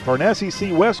compete for an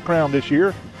SEC West crown this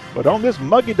year, but on this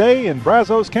muggy day in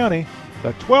Brazos County,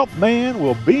 the 12th man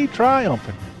will be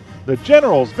triumphant. The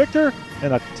Generals victor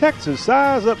in a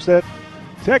Texas-size upset,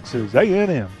 Texas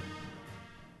A&M.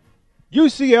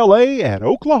 UCLA at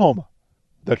Oklahoma.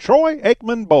 The Troy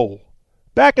Aikman Bowl.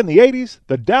 Back in the 80s,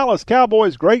 the Dallas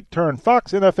Cowboys great turned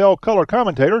Fox NFL color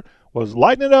commentator was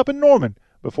lighting it up in Norman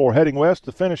before heading west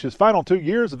to finish his final 2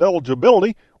 years of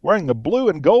eligibility wearing the blue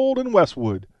and gold in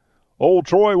Westwood. Old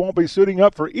Troy won't be suiting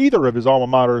up for either of his alma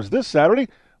maters this Saturday,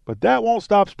 but that won't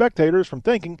stop spectators from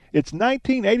thinking it's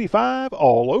 1985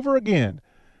 all over again.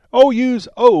 OU's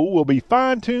O will be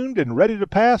fine-tuned and ready to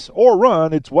pass or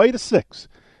run its way to 6.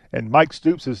 And Mike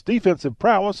Stoops' defensive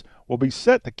prowess will be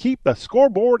set to keep the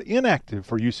scoreboard inactive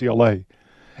for UCLA.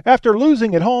 After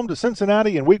losing at home to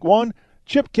Cincinnati in Week 1,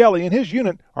 Chip Kelly and his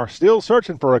unit are still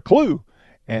searching for a clue,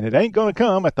 and it ain't going to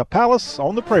come at the Palace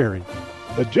on the Prairie.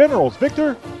 The Generals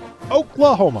victor,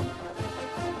 Oklahoma.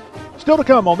 Still to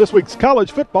come on this week's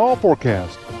college football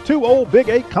forecast. 2 old Big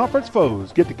 8 conference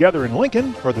foes get together in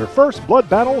Lincoln for their first blood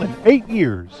battle in 8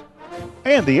 years.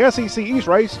 And the SEC East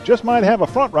race just might have a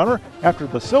front-runner after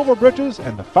the Silver Britches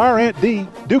and the Fire Ant D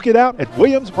duke it out at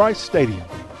Williams-Brice Stadium.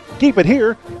 Keep it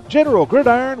here. General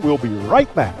Gridiron will be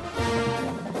right back.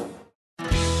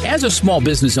 As a small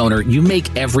business owner, you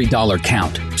make every dollar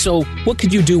count. So what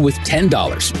could you do with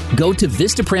 $10? Go to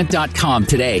Vistaprint.com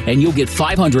today and you'll get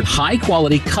 500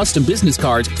 high-quality custom business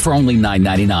cards for only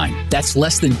 $9.99. That's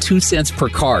less than 2 cents per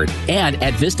card. And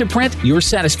at Vistaprint, your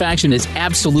satisfaction is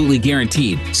absolutely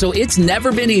guaranteed. So it's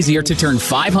never been easier to turn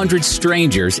 500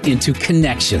 strangers into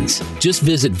connections. Just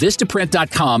visit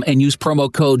Vistaprint.com and use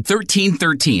promo code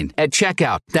 1313 at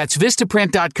checkout. That's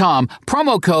Vistaprint.com,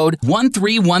 promo code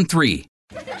 1313.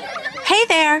 Hey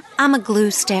there, I'm a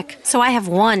glue stick, so I have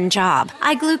one job.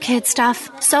 I glue kid stuff.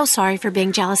 So sorry for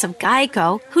being jealous of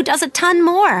Geico, who does a ton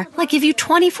more, like give you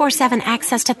 24/7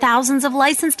 access to thousands of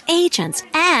licensed agents.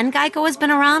 And Geico has been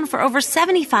around for over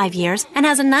 75 years and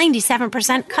has a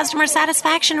 97% customer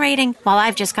satisfaction rating. While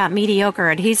I've just got mediocre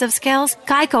adhesive skills,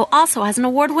 Geico also has an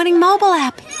award-winning mobile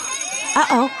app.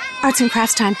 Uh-oh, arts and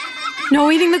crafts time. No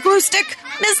eating the glue stick,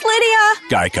 Miss Lydia!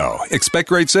 Geico. Expect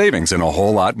great savings and a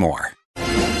whole lot more.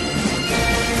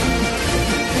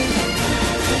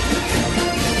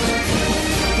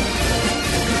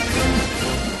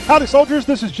 Howdy, soldiers.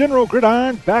 This is General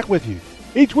Gridiron back with you.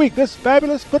 Each week, this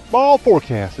fabulous football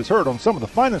forecast is heard on some of the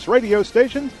finest radio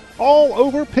stations all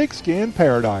over Pigskin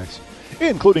Paradise,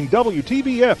 including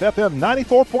WTBF FM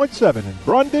 94.7 in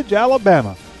Brundage,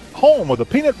 Alabama, home of the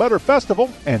Peanut Butter Festival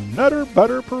and Nutter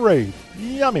Butter Parade.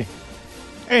 Yummy.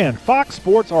 And Fox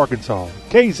Sports Arkansas,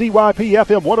 KZYP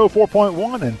FM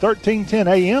 104.1 and 1310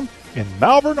 AM in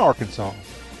Malvern, Arkansas.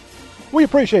 We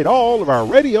appreciate all of our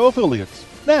radio affiliates.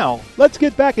 Now, let's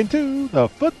get back into the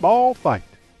football fight.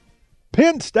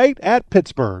 Penn State at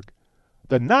Pittsburgh.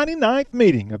 The 99th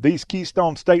meeting of these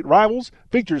Keystone State rivals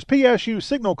features PSU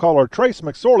signal caller Trace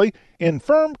McSorley in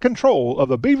firm control of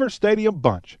the Beaver Stadium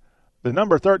bunch. The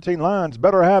number 13 Lions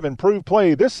better have improved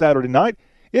play this Saturday night.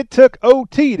 It took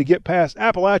OT to get past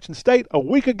Appalachian State a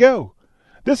week ago.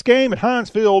 This game at Heinz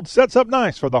Field sets up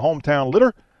nice for the hometown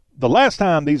litter. The last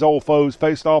time these old foes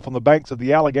faced off on the banks of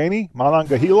the Allegheny,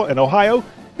 Monongahela, and Ohio,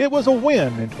 it was a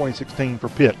win in 2016 for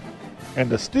Pitt. And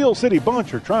the Steel City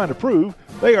bunch are trying to prove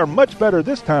they are much better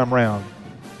this time round.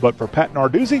 But for Pat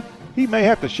Narduzzi, he may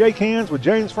have to shake hands with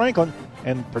James Franklin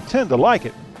and pretend to like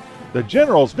it. The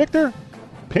Generals victor,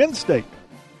 Penn State.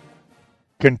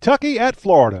 Kentucky at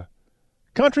Florida.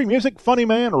 Country music funny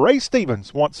man Ray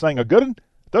Stevens once sang a good one,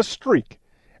 The Streak.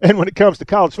 And when it comes to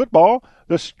college football,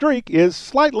 the streak is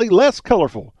slightly less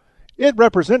colorful. It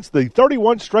represents the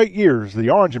 31 straight years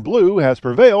the Orange and Blue has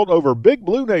prevailed over Big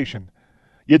Blue Nation.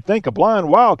 You'd think a blind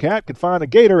wildcat could find a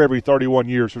gator every 31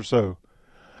 years or so.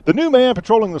 The new man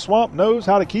patrolling the swamp knows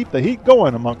how to keep the heat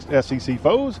going amongst SEC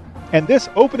foes, and this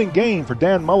opening game for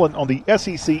Dan Mullen on the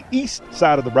SEC East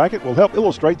side of the bracket will help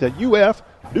illustrate that UF,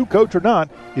 new coach or not,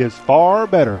 is far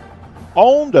better.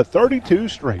 On to 32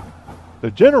 straight.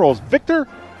 The Generals victor,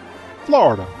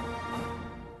 Florida.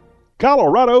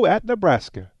 Colorado at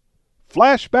Nebraska.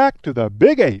 Flashback to the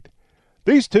Big 8.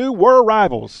 These two were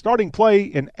rivals, starting play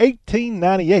in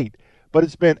 1898, but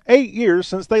it's been 8 years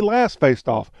since they last faced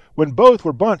off, when both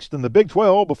were bunched in the Big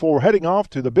 12 before heading off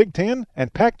to the Big 10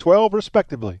 and Pac-12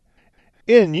 respectively.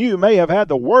 NU may have had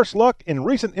the worst luck in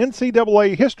recent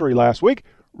NCAA history last week,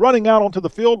 running out onto the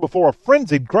field before a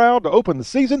frenzied crowd to open the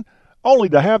season, only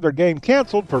to have their game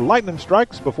canceled for lightning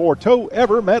strikes before toe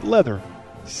ever met leather.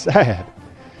 Sad.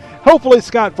 Hopefully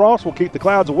Scott Frost will keep the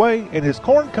clouds away and his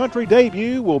Corn Country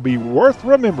debut will be worth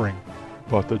remembering.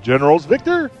 But the Generals'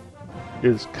 victor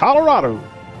is Colorado.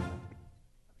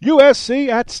 USC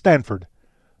at Stanford.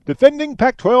 Defending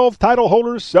Pac-12 title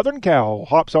holder Southern Cal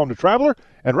hops on the Traveler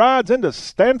and rides into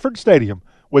Stanford Stadium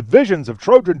with visions of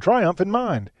Trojan triumph in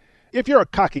mind. If you're a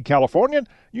cocky Californian,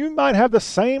 you might have the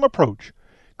same approach.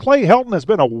 Clay Helton has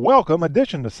been a welcome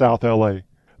addition to South L.A.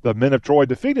 The men of Troy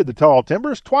defeated the Tall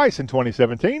Timbers twice in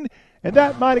 2017, and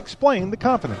that might explain the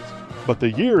confidence. But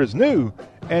the year is new,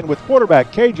 and with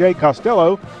quarterback K.J.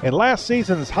 Costello and last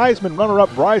season's Heisman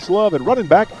runner-up Bryce Love at running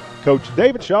back, Coach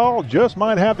David Shaw just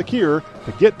might have the cure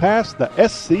to get past the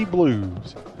SC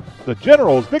Blues. The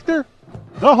Generals, Victor.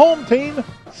 The home team,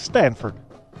 Stanford.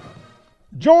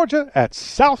 Georgia at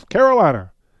South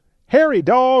Carolina. Harry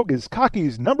Dog is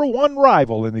Cocky's #1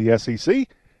 rival in the SEC.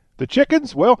 The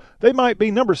Chickens, well, they might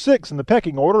be number 6 in the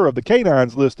pecking order of the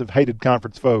Canines list of hated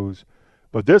conference foes.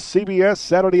 But this CBS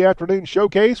Saturday afternoon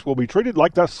showcase will be treated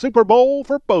like the Super Bowl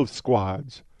for both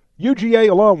squads. UGA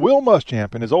alum Will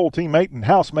Muschamp and his old teammate and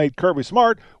housemate Kirby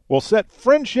Smart will set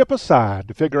friendship aside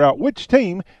to figure out which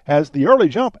team has the early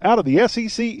jump out of the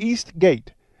SEC East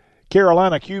gate.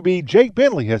 Carolina QB Jake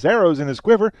Bentley has arrows in his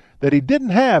quiver that he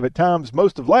didn't have at times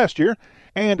most of last year,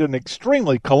 and an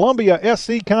extremely Columbia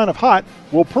SC kind of hot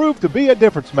will prove to be a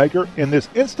difference maker in this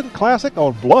instant classic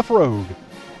on Bluff Road.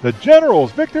 The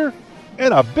Generals, Victor,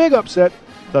 and a big upset,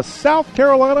 the South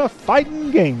Carolina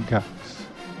Fighting Gamecocks.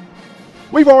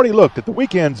 We've already looked at the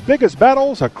weekend's biggest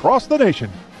battles across the nation,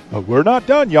 but we're not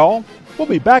done, y'all. We'll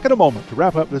be back in a moment to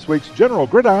wrap up this week's General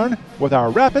Gridiron with our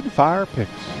rapid-fire picks.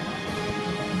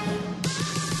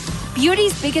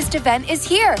 Beauty's biggest event is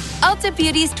here. Ulta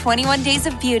Beauty's 21 Days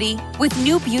of Beauty with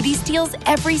new beauty steals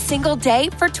every single day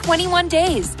for 21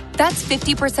 days. That's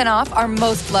 50% off our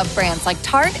most loved brands like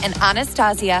Tarte and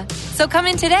Anastasia. So come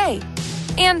in today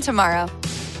and tomorrow.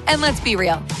 And let's be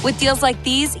real, with deals like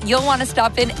these, you'll want to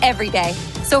stop in every day.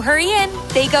 So hurry in,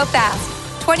 they go fast.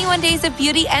 21 Days of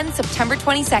Beauty ends September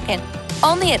 22nd.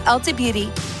 Only at Ulta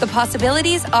Beauty. The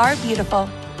possibilities are beautiful.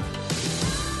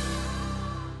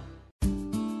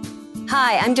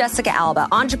 Hi, I'm Jessica Alba,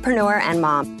 entrepreneur and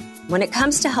mom. When it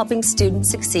comes to helping students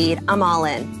succeed, I'm all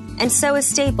in. And so is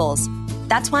Staples.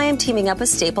 That's why I'm teaming up with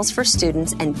Staples for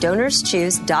Students and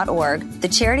DonorsChoose.org, the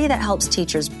charity that helps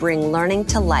teachers bring learning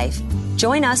to life.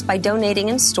 Join us by donating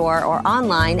in store or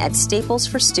online at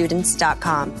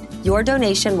staplesforstudents.com. Your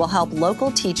donation will help local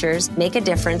teachers make a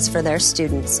difference for their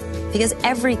students, because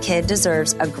every kid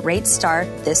deserves a great start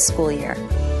this school year.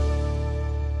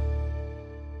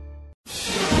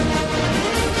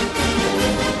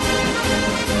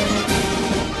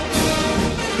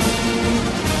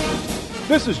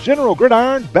 This is General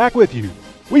Gridiron back with you.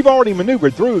 We've already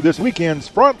maneuvered through this weekend's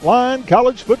frontline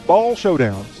college football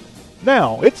showdowns.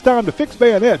 Now it's time to fix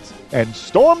bayonets and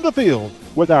storm the field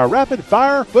with our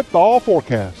rapid-fire football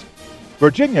forecast.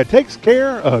 Virginia takes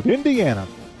care of Indiana.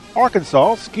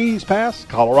 Arkansas skis past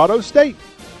Colorado State.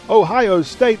 Ohio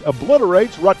State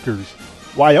obliterates Rutgers.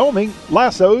 Wyoming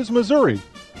lassos Missouri.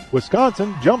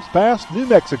 Wisconsin jumps past New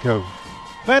Mexico.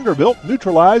 Vanderbilt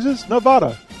neutralizes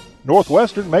Nevada.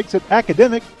 Northwestern makes it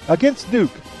academic against Duke.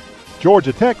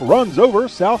 Georgia Tech runs over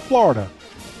South Florida.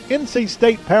 NC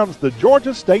State pounds the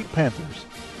Georgia State Panthers.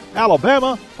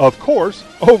 Alabama, of course,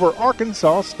 over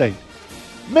Arkansas State.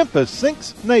 Memphis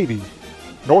sinks Navy.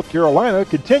 North Carolina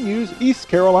continues East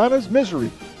Carolina's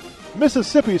misery.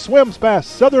 Mississippi swims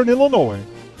past Southern Illinois.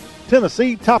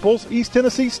 Tennessee topples East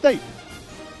Tennessee State.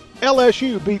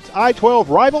 LSU beats I-12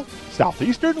 rival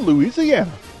Southeastern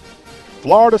Louisiana.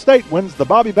 Florida State wins the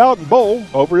Bobby Bowden Bowl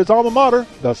over his alma mater,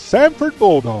 the Samford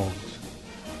Bulldogs.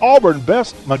 Auburn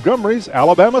bests Montgomery's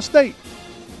Alabama State.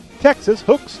 Texas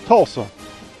hooks Tulsa.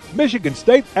 Michigan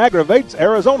State aggravates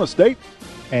Arizona State.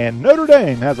 And Notre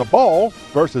Dame has a ball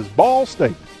versus Ball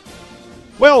State.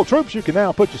 Well, troops, you can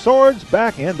now put your swords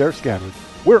back in their scabbard.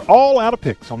 We're all out of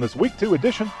picks on this Week 2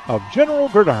 edition of General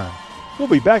Gridiron. We'll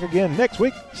be back again next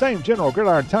week, same General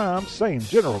Gridiron time, same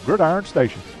General Gridiron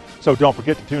station. So don't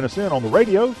forget to tune us in on the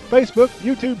radio, Facebook,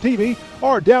 YouTube TV,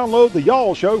 or download the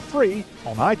Y'all Show free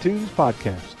on iTunes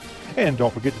Podcast. And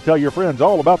don't forget to tell your friends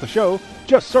all about the show.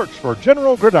 Just search for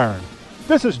General Gridiron.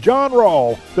 This is John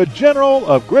Rawl, the General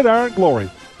of Gridiron Glory,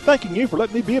 thanking you for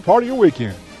letting me be a part of your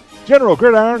weekend. General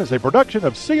Gridiron is a production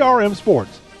of CRM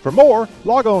Sports. For more,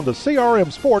 log on to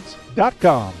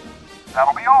crmsports.com.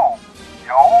 That'll be all,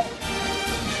 y'all.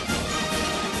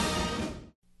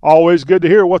 Always good to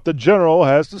hear what the General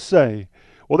has to say.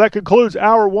 Well, that concludes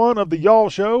Hour 1 of the Y'all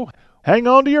Show. Hang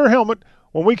on to your helmet.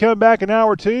 When we come back in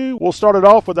Hour 2, we'll start it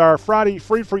off with our Friday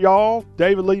Free for Y'all,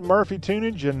 David Lee Murphy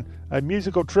tunage, and a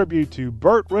musical tribute to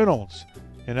Burt Reynolds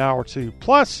in Hour 2.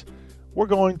 Plus, we're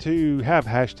going to have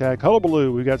hashtag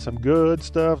Hullabaloo. We got some good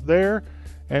stuff there.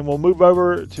 And we'll move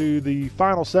over to the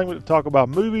final segment to talk about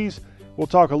movies. We'll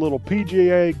talk a little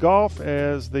PGA golf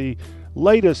as the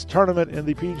latest tournament in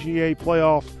the PGA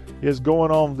playoff is going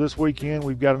on this weekend.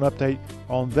 We've got an update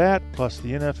on that, plus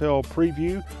the NFL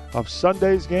preview of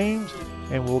Sunday's games,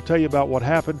 and we'll tell you about what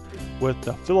happened with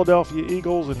the Philadelphia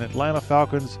Eagles and Atlanta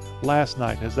Falcons last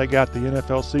night as they got the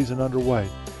NFL season underway.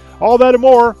 All that and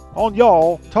more on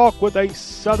Y'all Talk with a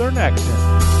Southern Accent.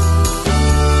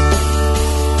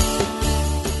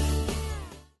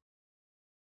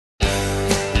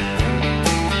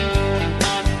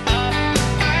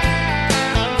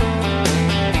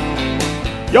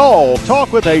 Y'all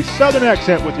Talk with a Southern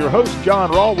Accent with your host,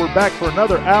 John Rawl. We're back for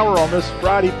another hour on this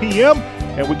Friday PM,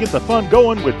 and we get the fun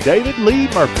going with David Lee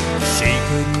Murphy. She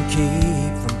couldn't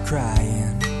keep from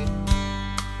crying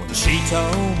when she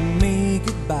told me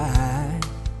goodbye.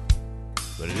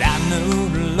 But I knew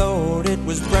the Lord, it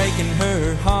was breaking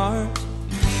her heart,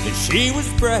 that she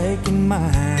was breaking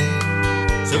mine.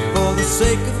 So for the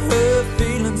sake of her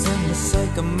feelings and the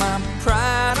sake of my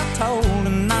pride, I told her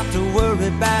not to worry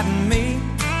about me.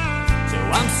 So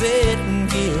I'm sitting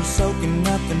here soaking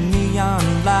up the neon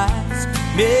lights,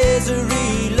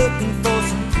 misery, looking for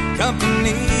some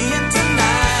company. And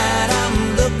tonight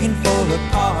I'm looking for a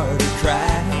party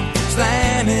crowd,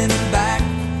 slamming it back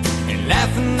and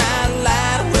laughing out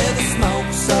loud, with the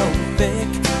smoke so thick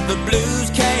the blues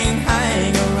can't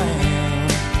hang around.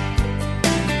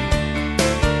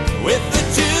 With the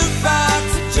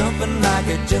jukebox jumping like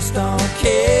it just don't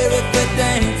care, if they're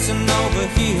dancing over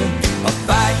here or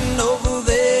fighting over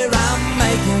there, I'm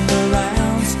making the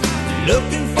rounds,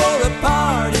 looking for a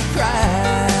party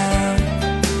crowd.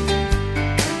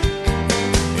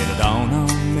 It'll dawn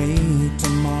on me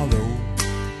tomorrow,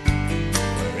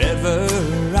 wherever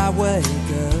I wake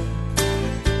up,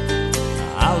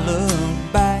 I'll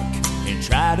look back and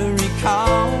try to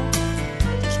recall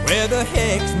just where the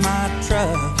heck's my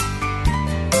truck.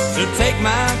 So take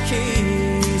my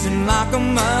keys and lock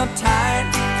them up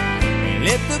tight, and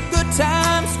let the good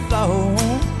times flow.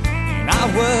 And I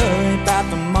worry about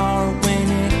tomorrow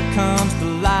when it comes to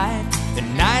light. The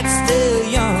night's still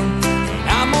young and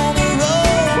I'm on the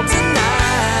road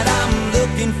tonight. I'm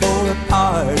looking for a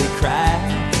party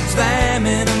crowd,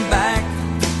 slamming them back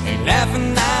and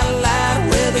laughing out loud,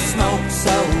 with the smoke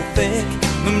so thick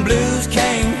the blues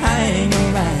can't hang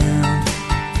around.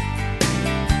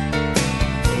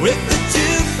 With the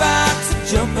jukebox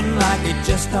jumping like it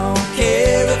just don't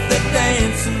care, if they're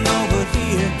dancing over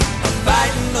here or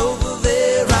fighting over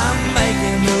there, I'm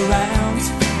making the rounds,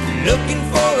 looking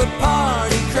for a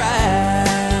party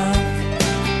crowd.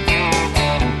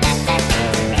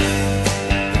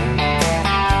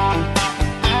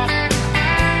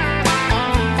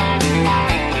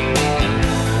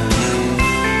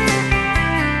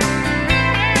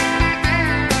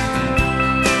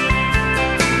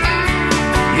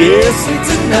 Yes, and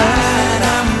tonight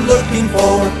I'm looking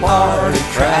for a party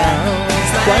crowd,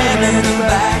 slamming them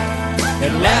back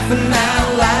and laughing out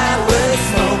loud, with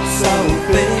smoke so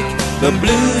thick the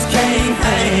blues can't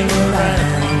hang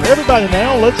around. Everybody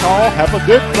now, let's all have a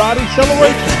good Friday celebration.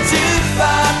 With the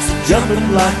jukebox jumping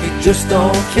like it just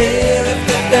don't care, if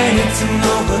they're dancing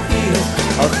over here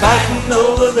or fighting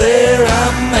over there,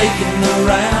 I'm making the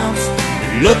rounds,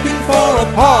 looking for a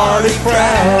party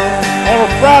crowd. On a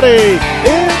Friday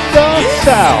in the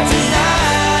South,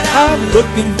 I'm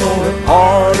looking for a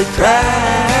party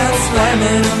crowd,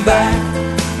 slamming them back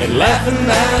and laughing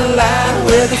out loud,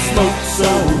 with the smoke so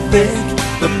thick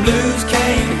the blues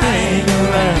can't hang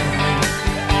around.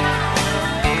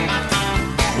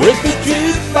 With the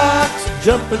jukebox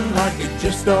jumping like it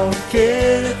just don't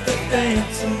care, if they're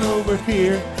dancing over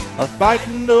here or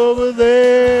fighting over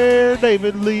there,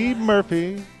 David Lee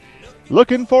Murphy,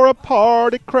 looking for a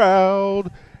party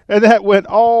crowd. And that went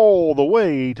all the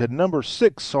way to number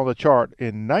 6 on the chart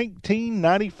in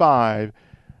 1995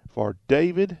 for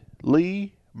David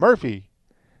Lee Murphy.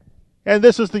 And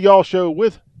this is the Y'all Show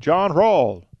with John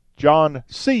Rawl, John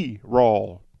C.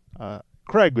 Rawl.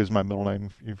 Craig is my middle name,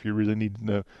 if you really need to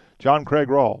know. John Craig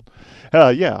Rawl.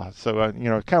 So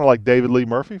kind of like David Lee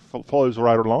Murphy, flows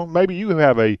right along. Maybe you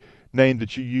have a name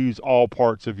that you use all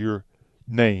parts of your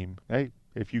name. Hey,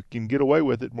 if you can get away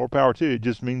with it, more power to you. It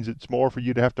just means it's more for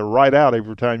you to have to write out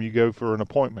every time you go for an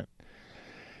appointment.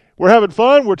 We're having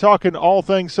fun. We're talking all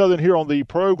things Southern here on the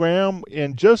program.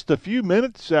 In just a few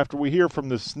minutes after we hear from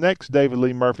this next David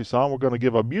Lee Murphy song, we're going to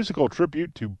give a musical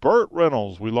tribute to Burt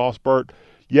Reynolds. We lost Burt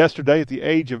yesterday at the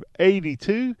age of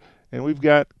 82, and we've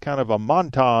got kind of a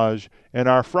montage in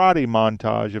our Friday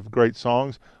montage of great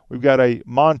songs. We've got a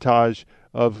montage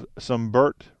of some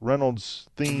Burt Reynolds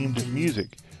themed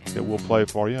music that we'll play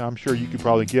for you. I'm sure you could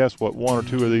probably guess what one or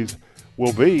two of these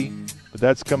will be. But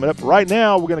that's coming up. Right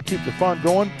now, we're going to keep the fun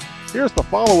going. Here's the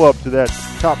follow-up to that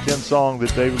top 10 song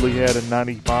that David Lee had in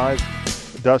 95,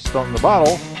 Dust on the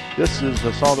Bottle. This is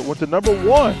a song that went to number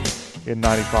 1 in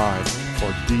 95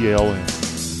 for DLN.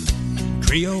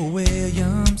 Creole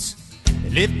Williams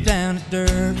lived down a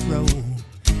dirt road.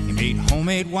 He made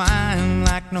homemade wine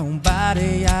like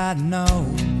nobody I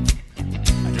know.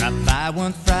 I dropped by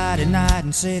one Friday night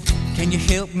and said, "Can you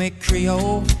help me,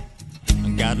 Creole? I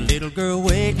got a little girl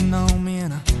waiting on me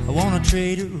and I want to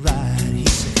treat her right." He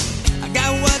said, "I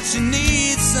got what you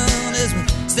need, son," as we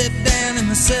stepped down in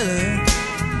the cellar.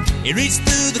 He reached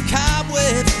through the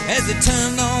cobweb as he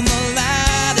turned on the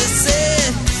light. He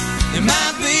said, "There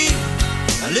might be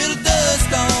a little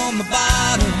dust on the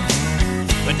bottom,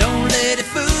 but don't let it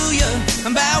fool you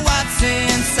about what's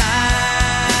inside.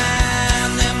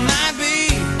 There might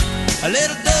be a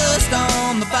little dust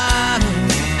on the bottom,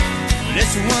 but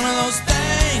it's one of those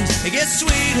things that gets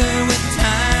sweeter with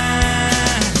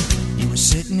time." You were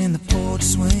sitting in the porch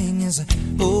swing as I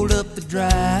pulled up the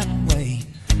driveway.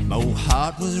 My old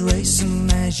heart was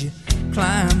racing as you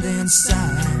climbed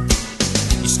inside.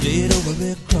 You slid over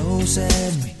real close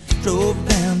and we drove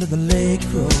down to the lake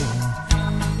road.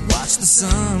 Watched the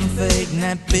sun fade in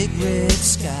that big red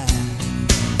sky.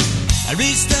 I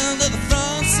reached under the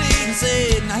front seat and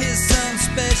said, "Now here's something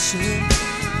special.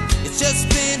 It's just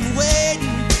been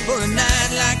waiting for a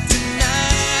night like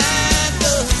tonight.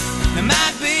 But there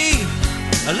might be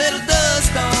a little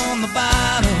dust on the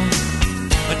bottom,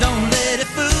 but don't let it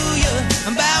fool you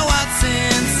about what's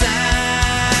inside.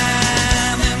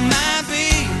 There might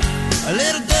be a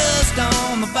little dust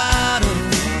on the bottom,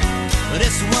 but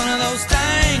it's one of those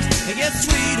things that gets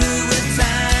sweeter with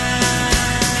time."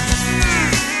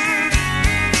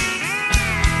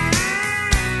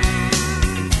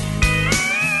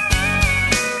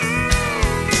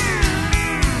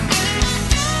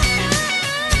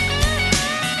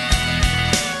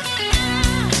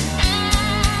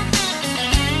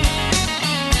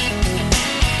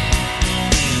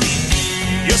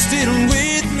 You're still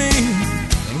with me,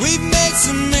 and we've made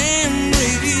some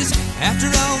memories. After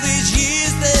all these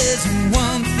years, there's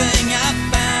one thing I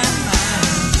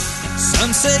found.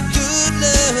 Some said good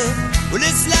love, well,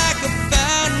 it's like a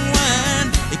fine wine.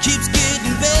 It keeps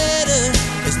getting better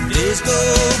as the days go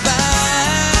by.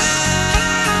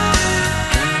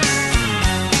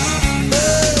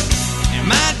 But there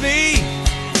might be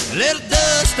a little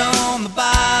dust on the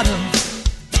bottom,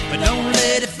 but don't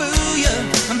let it fool you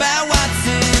about what's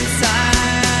inside.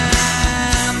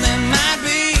 There might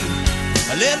be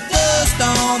a little dust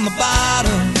on the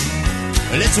bottom,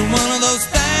 but it's one of those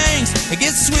things that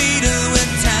gets sweeter with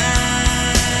time.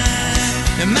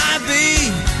 There might be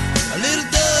a little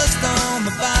dust on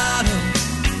the bottom,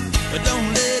 but don't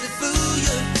let it fool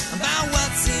you about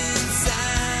what's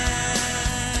inside.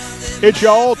 It's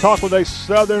y'all, talk with a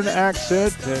Southern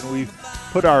accent, and we've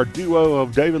put our duo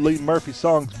of David Lee Murphy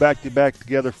songs back-to-back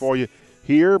together for you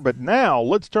here. But now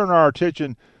let's turn our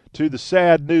attention to the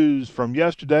sad news from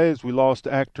yesterday as we lost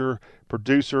actor,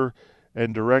 producer,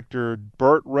 and director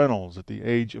Burt Reynolds at the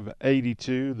age of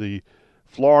 82. The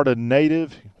Florida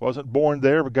native, he wasn't born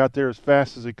there, but got there as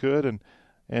fast as he could,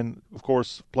 and of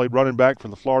course played running back for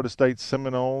the Florida State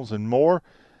Seminoles and more.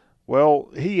 Well,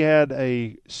 he had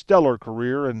a stellar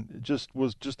career and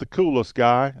was just the coolest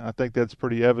guy. I think that's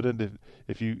pretty evident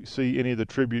if you see any of the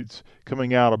tributes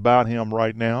coming out about him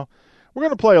right now. We're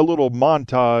going to play a little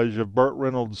montage of Burt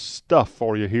Reynolds' stuff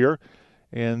for you here.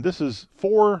 And this is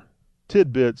 4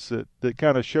 tidbits that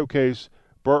kind of showcase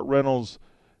Burt Reynolds,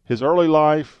 his early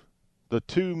life, the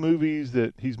 2 movies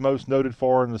that he's most noted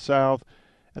for in the South.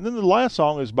 And then the last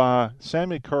song is by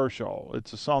Sammy Kershaw.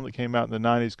 It's a song that came out in the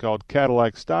 90s called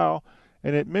Cadillac Style,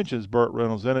 and it mentions Burt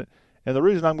Reynolds in it. And the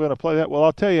reason I'm going to play that, well,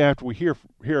 I'll tell you after we hear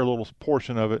a little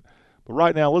portion of it. But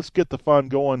right now, let's get the fun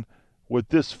going with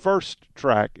this first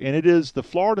track, and it is the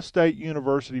Florida State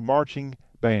University Marching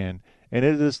Band, and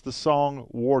it is the song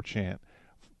War Chant.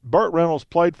 Burt Reynolds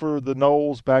played for the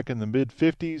Noles back in the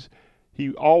mid-'50s.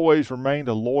 He always remained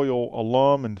a loyal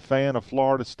alum and fan of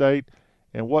Florida State,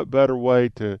 and what better way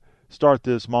to start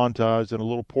this montage than a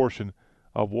little portion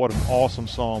of what an awesome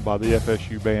song by the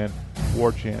FSU band,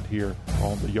 War Chant, here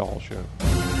on the Y'all Show.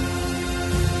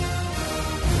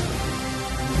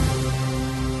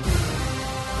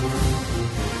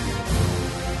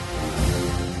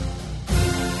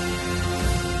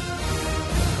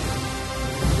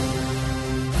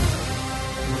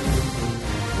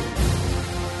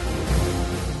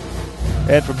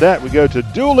 And from that, we go to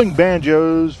Dueling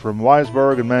Banjos from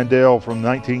Weisberg and Mandel from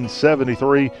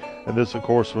 1973. And this, of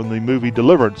course, from the movie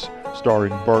Deliverance,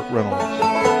 starring Burt Reynolds.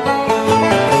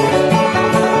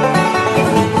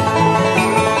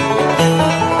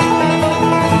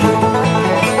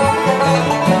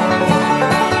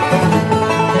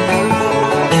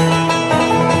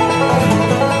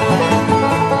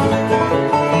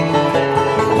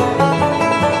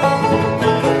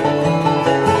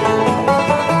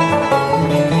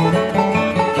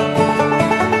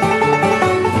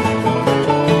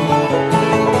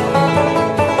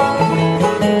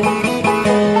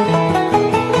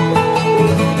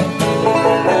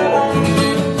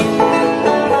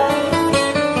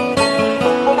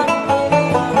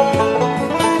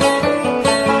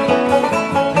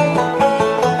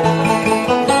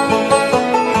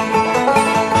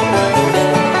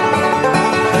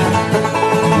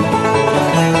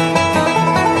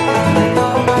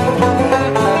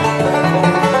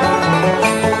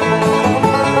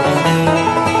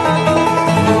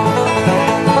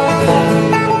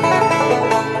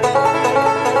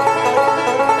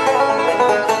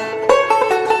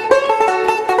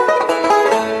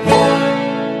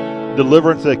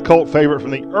 Deliverance, a cult favorite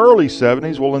from the early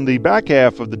 70s. Well, in the back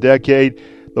half of the decade,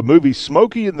 the movie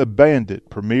Smokey and the Bandit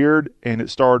premiered, and it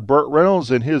starred Burt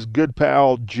Reynolds and his good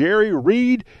pal Jerry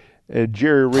Reed. And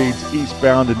Jerry Reed's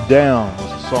Eastbound and Down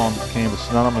was a song that became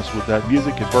synonymous with that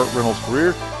music in Burt Reynolds'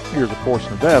 career. Here's a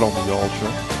portion of that on the Y'all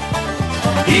Show.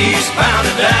 Eastbound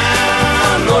and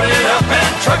down, loaded up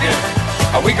and trucking.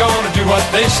 Are we gonna do what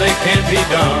they say can't be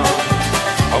done?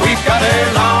 We've got a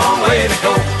long way to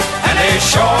go and a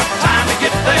short time to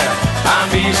get there.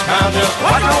 I'm eastbound, just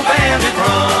watch old bandit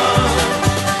run.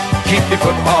 Keep your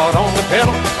foot hard on the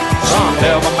pedal, son,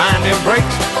 never mind them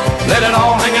brakes. Let it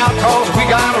all hang out, cause we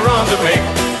got a run to make.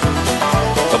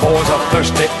 The boys are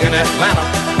thirsty in Atlanta,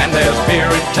 and there's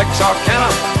beer in Texarkana,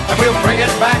 and we'll bring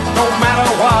it back no matter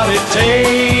what it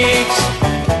takes.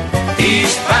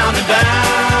 Eastbound and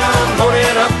down,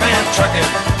 loaded up and trucking.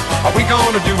 Are we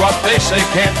gonna do what they say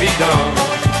can't be done?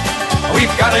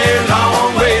 We've got a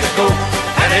long way to go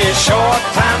and a short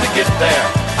time to get there.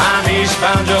 I'm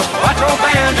eastbound, just watch old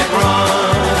bandit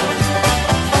run.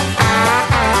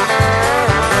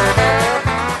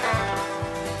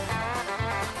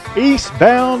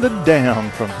 Eastbound and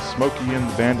Down from the Smokey and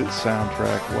the Bandit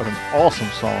soundtrack. What an awesome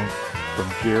song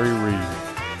from Jerry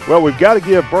Reed. Well, we've got to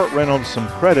give Burt Reynolds some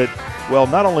credit. Well,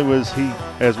 not only was he,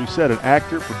 as we said, an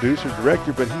actor, producer,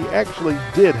 director, but he actually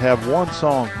did have one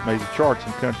song that made the charts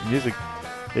in country music.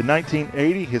 In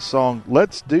 1980, his song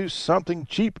Let's Do Something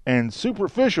Cheap and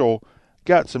Superficial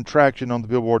got some traction on the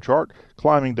Billboard chart,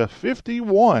 climbing to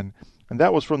 51, and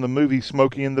that was from the movie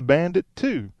Smokey and the Bandit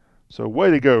 2. So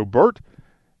way to go, Burt.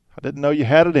 I didn't know you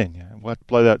had it in you. We'll have to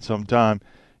play that sometime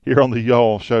here on the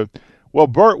Y'all Show. Well,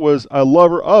 Burt was a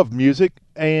lover of music,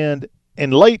 and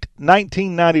in late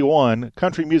 1991,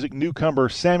 country music newcomer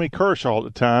Sammy Kershaw at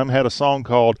the time had a song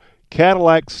called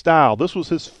Cadillac Style. This was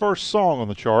his first song on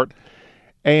the chart,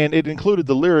 and it included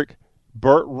the lyric,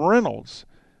 Burt Reynolds.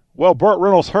 Well, Burt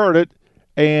Reynolds heard it,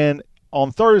 and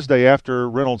on Thursday after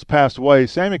Reynolds passed away,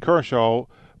 Sammy Kershaw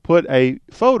put a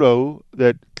photo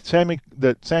that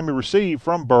Sammy received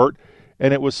from Burt,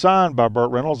 and it was signed by Burt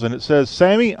Reynolds, and it says,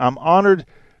 Sammy, I'm honored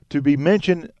to be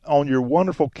mentioned on your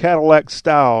wonderful Cadillac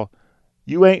Style.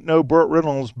 You ain't no Burt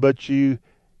Reynolds, but you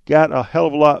got a hell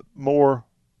of a lot more,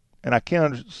 and I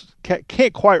can't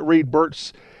quite read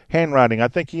Burt's handwriting. I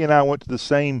think he and I went to the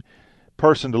same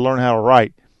person to learn how to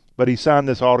write, but he signed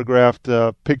this autographed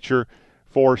picture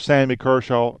for Sammy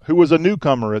Kershaw, who was a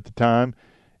newcomer at the time.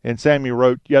 And Sammy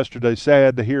wrote yesterday,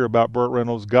 sad to hear about Burt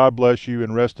Reynolds. God bless you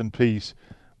and rest in peace.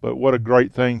 But what a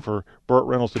great thing for Burt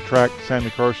Reynolds to track Sammy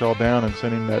Kershaw down and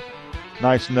send him that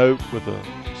nice note with a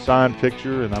signed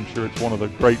picture. And I'm sure it's one of the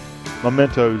great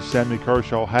mementos Sammy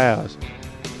Kershaw has.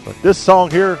 But this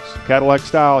song here, Cadillac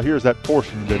Style, here's that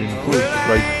portion that includes the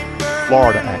great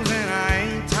Florida accent.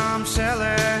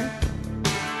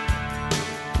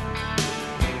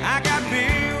 I got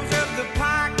bills up the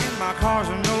pike and my car's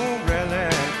a no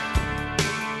relic.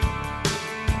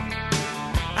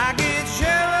 I get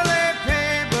Chevrolet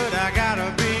pay, but I got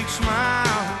a big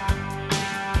smile.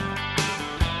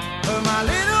 But my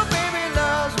little baby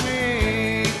loves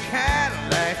me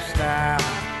Cadillac style.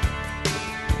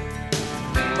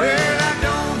 Well, I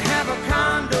don't have a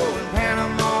condo in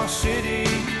Panama City.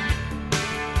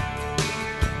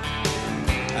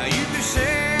 You could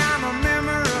say I'm a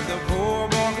member of the poor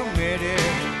boy committee.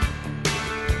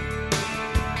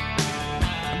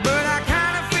 But I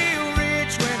kind of feel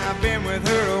rich when I've been with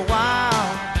her a while.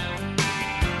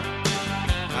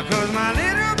 'Cause my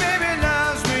little baby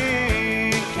loves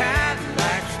me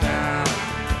Cadillac style.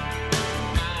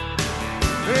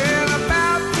 Well,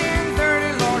 about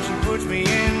 10:30, Lord, she puts me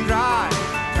in drive.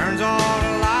 Turns all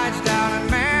the lights down and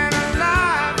man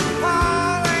alive,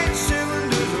 all 8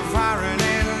 cylinders are firing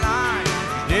in line.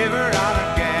 Never out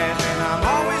of gas and I'm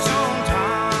always on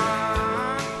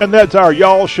time. And that's our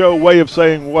Y'all Show way of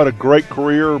saying what a great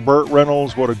career, Burt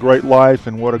Reynolds, what a great life,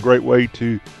 and what a great way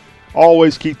to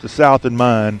always keep the South in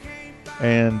mind.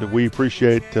 And we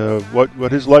appreciate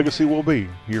what his legacy will be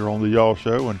here on the Y'all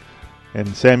Show.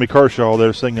 And Sammy Kershaw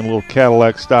there singing a little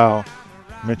Cadillac Style,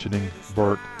 mentioning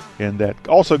Burt. And that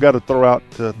also got to throw out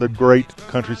the great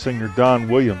country singer Don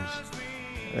Williams.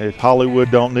 If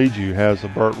Hollywood Don't Need You has a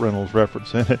Burt Reynolds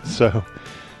reference in it. So,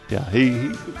 yeah,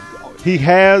 he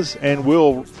has and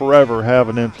will forever have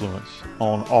an influence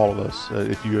on all of us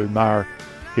if you admire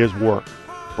his work,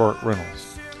 Burt Reynolds.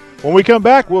 When we come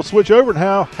back, we'll switch over and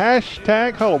have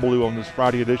hashtag Hullabaloo on this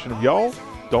Friday edition of Y'all.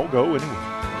 Don't go anywhere.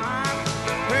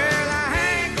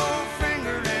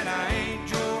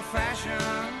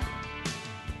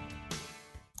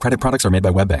 Credit products are made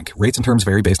by WebBank. Rates and terms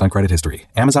vary based on credit history.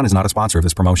 Amazon is not a sponsor of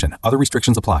this promotion. Other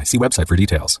restrictions apply. See website for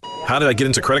details. How did I get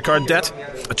into credit card debt?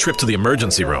 A trip to the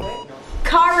emergency room.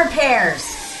 Car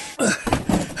repairs.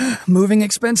 Moving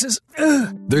expenses.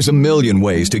 There's a million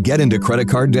ways to get into credit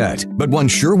card debt, but one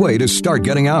sure way to start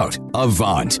getting out.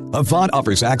 Avant. Avant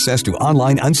offers access to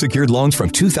online unsecured loans from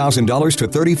 $2,000 to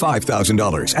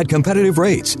 $35,000 at competitive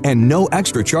rates and no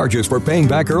extra charges for paying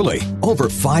back early. Over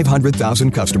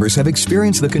 500,000 customers have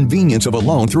experienced the convenience of a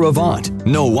loan through Avant.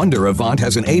 No wonder Avant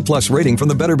has an A+ rating from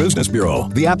the Better Business Bureau.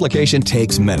 The application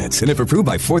takes minutes, and if approved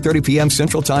by 4:30 p.m.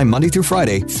 Central Time Monday through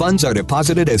Friday, funds are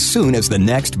deposited as soon as the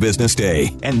next business day.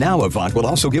 And now Avant will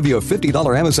also give you a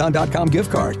 $50 Amazon.com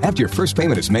gift card after your first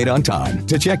payment is made on time.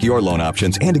 To check your loan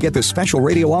options and to get this special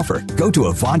radio offer, go to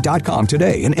Avant.com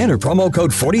today and enter promo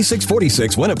code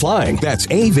 4646 when applying. That's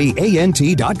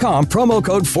AVANT.com, promo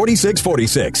code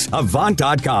 4646.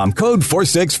 Avant.com, code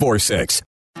 4646.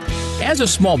 As a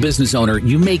small business owner,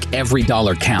 you make every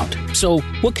dollar count. So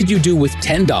what could you do with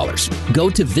 $10? Go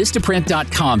to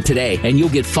Vistaprint.com today and you'll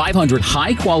get 500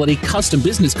 high-quality custom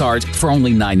business cards for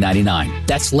only $9.99.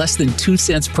 That's less than 2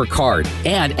 cents per card.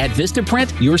 And at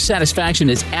Vistaprint, your satisfaction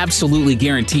is absolutely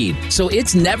guaranteed. So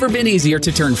it's never been easier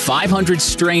to turn 500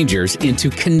 strangers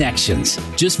into connections.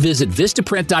 Just visit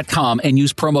Vistaprint.com and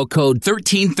use promo code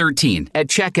 1313 at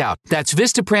checkout. That's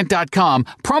Vistaprint.com,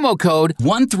 promo code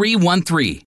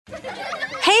 1313.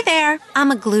 Hey there,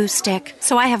 I'm a glue stick,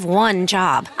 so I have one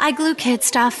job. I glue kid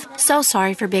stuff. So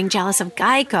sorry for being jealous of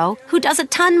Geico, who does a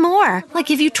ton more, like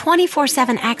give you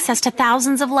 24/7 access to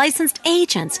thousands of licensed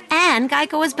agents. And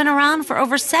Geico has been around for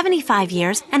over 75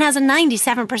 years and has a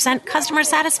 97% customer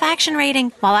satisfaction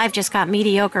rating. While I've just got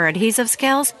mediocre adhesive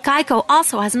skills, Geico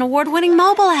also has an award-winning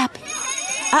mobile app.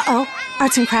 Uh-oh,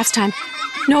 arts and crafts time.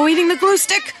 No eating the glue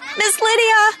stick. Miss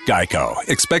Lydia! Geico.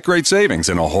 Expect great savings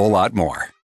and a whole lot more.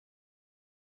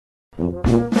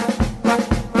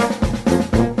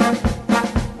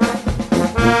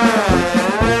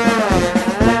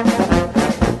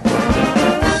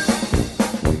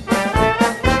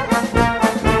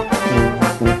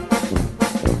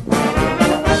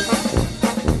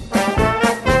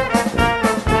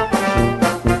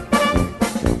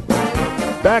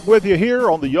 Back with you here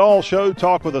on the Y'all Show,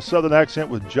 Talk with a Southern Accent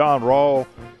with John Rawl.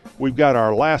 We've got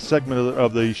our last segment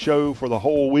of the show for the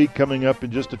whole week coming up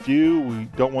in just a few. We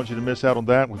don't want you to miss out on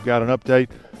that. We've got an update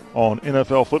on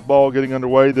NFL football getting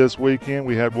underway this weekend.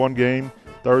 We had one game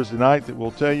Thursday night that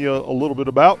we'll tell you a little bit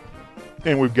about.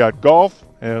 And we've got golf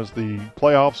as the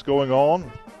playoffs going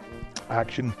on,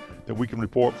 action that we can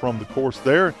report from the course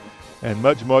there, and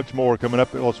much, much more coming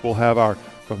up. Plus, we'll have our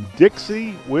From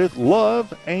Dixie with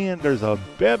Love, and there's a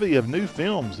bevy of new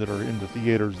films that are in the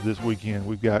theaters this weekend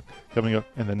we've got coming up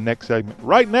in the next segment.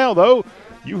 Right now, though,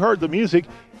 you heard the music.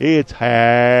 It's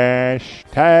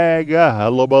hashtag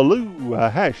hullabaloo,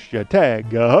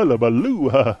 hashtag hullabaloo.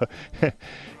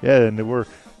 Yeah, and we're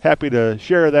happy to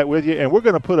share that with you. And we're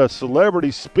going to put a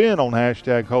celebrity spin on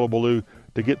hashtag hullabaloo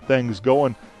to get things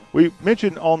going. We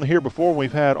mentioned on here before,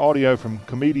 we've had audio from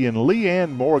comedian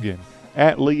Leanne Morgan.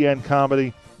 At Leanne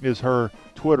Comedy is her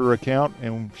Twitter account,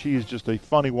 and she's just a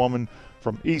funny woman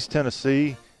from East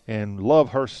Tennessee, and love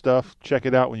her stuff. Check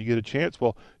it out when you get a chance.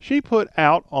 Well, she put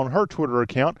out on her Twitter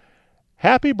account,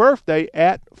 happy birthday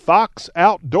at Fox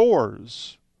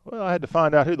Outdoors. Well, I had to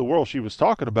find out who the world she was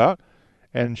talking about,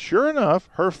 and sure enough,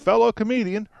 her fellow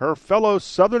comedian, her fellow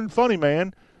Southern funny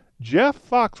man, Jeff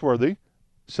Foxworthy,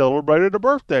 celebrated a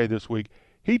birthday this week.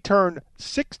 He turned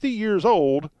 60 years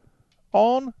old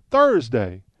on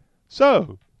Thursday.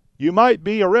 So, you might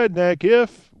be a redneck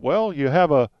if, well, you have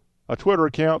a Twitter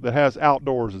account that has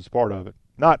outdoors as part of it.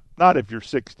 Not if you're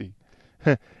 60.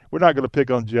 We're not going to pick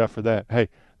on Jeff for that. Hey,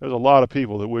 there's a lot of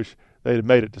people that wish they'd have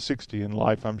made it to 60 in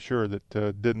life, I'm sure, that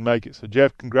didn't make it. So,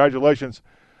 Jeff, congratulations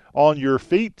on your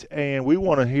feat, and we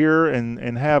want to hear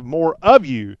and have more of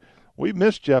you. We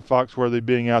miss Jeff Foxworthy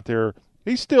being out there.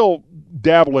 He's still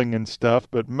dabbling in stuff,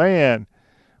 but man,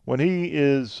 when he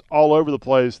is all over the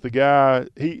place, the guy,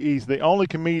 he's the only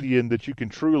comedian that you can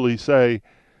truly say,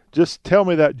 just tell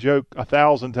me that joke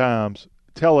 1,000 times,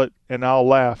 tell it, and I'll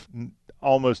laugh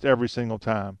almost every single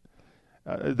time.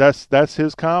 That's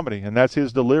his comedy, and that's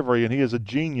his delivery, and he is a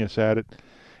genius at it.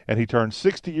 And he turned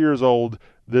 60 years old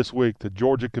this week, the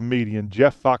Georgia comedian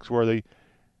Jeff Foxworthy.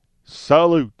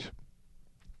 Salute.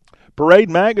 Parade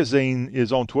Magazine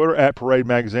is on Twitter, at Parade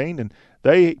Magazine, and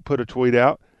they put a tweet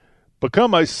out,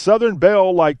 become a Southern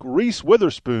belle like Reese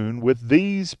Witherspoon with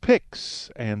these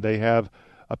picks. And they have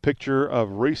a picture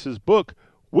of Reese's book,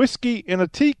 Whiskey in a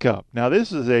Teacup. Now,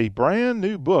 this is a brand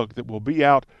new book that will be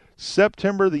out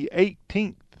September the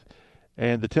 18th.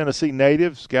 And the Tennessee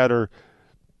native's got her,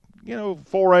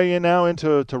 foray now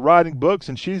into writing books,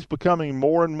 and she's becoming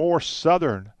more and more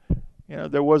Southern.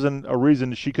 There wasn't a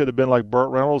reason that she could have been like Burt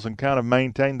Reynolds and kind of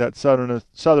maintained that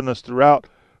southernness throughout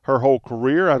her whole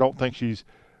career. I don't think she's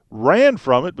ran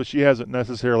from it, but she hasn't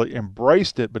necessarily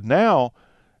embraced it. But now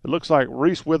it looks like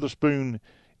Reese Witherspoon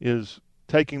is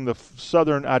taking the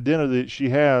Southern identity that she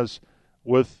has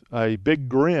with a big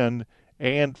grin.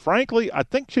 And frankly, I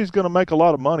think she's going to make a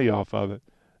lot of money off of it.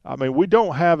 I mean, we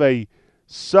don't have a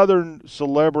Southern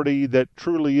celebrity that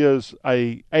truly is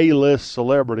a A-list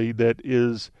celebrity that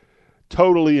is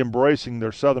totally embracing their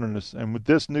Southernness. And with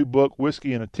this new book,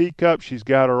 Whiskey in a Teacup, she's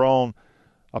got her own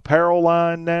apparel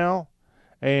line now,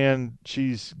 and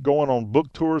she's going on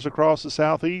book tours across the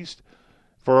Southeast.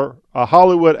 For a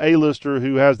Hollywood A-lister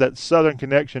who has that Southern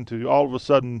connection to all of a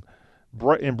sudden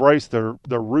embrace their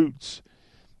roots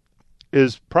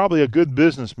is probably a good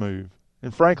business move.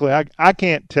 And frankly, I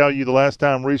can't tell you the last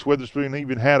time Reese Witherspoon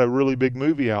even had a really big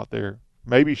movie out there.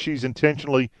 Maybe she's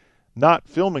intentionally not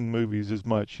filming movies as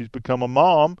much. She's become a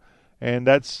mom, and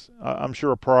that's, I'm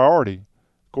sure, a priority.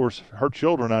 Of course, her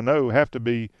children, I know, have to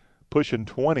be pushing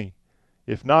 20,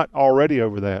 if not already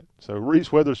over that. So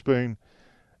Reese Witherspoon,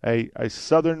 a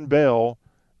Southern belle,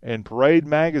 and Parade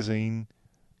Magazine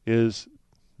is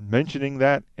mentioning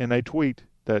that in a tweet,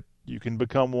 that you can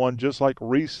become one just like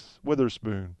Reese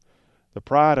Witherspoon, the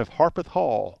pride of Harpeth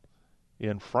Hall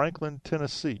in Franklin,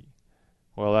 Tennessee.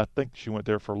 Well, I think she went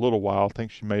there for a little while. I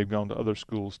think she may have gone to other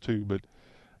schools too. But,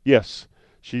 yes,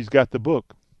 she's got the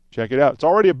book. Check it out. It's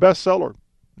already a bestseller.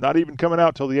 Not even coming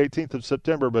out till the 18th of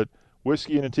September, but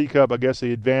Whiskey in a Teacup, I guess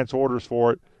the advance orders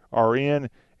for it are in,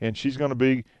 and she's going to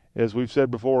be, as we've said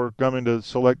before, coming to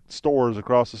select stores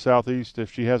across the Southeast.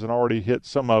 If she hasn't already hit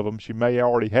some of them, she may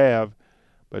already have.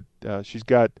 But she's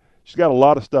got a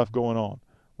lot of stuff going on,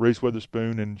 Reese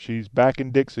Witherspoon, and she's back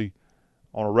in Dixie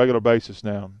on a regular basis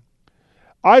now.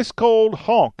 Ice Cold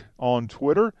Honk on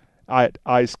Twitter, at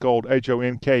Ice Cold,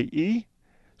 Honke.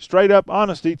 Straight up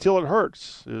honesty till it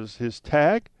hurts is his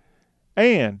tag.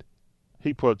 And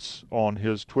he puts on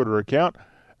his Twitter account,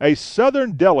 a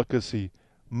Southern delicacy,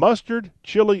 mustard,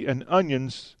 chili, and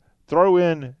onions. Throw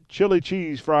in chili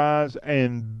cheese fries,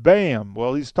 and bam.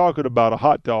 Well, he's talking about a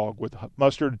hot dog with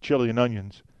mustard, chili, and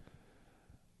onions.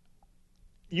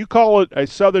 You call it a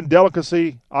Southern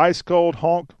delicacy, Ice Cold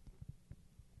Honk.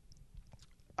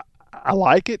 I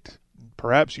like it.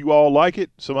 Perhaps you all like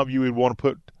it. Some of you would want to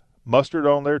put mustard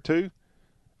on there too.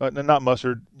 Not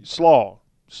mustard, slaw.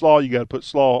 Slaw, you got to put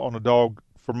slaw on a dog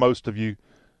for most of you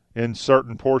in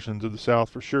certain portions of the South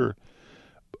for sure.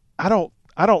 I don't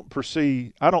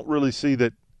really see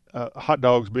that hot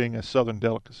dogs being a Southern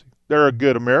delicacy. They're a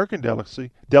good American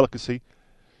delicacy.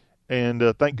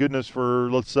 And thank goodness for,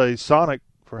 let's say, Sonic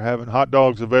for having hot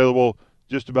dogs available.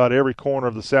 Just about every corner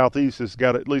of the Southeast has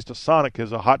got at least a Sonic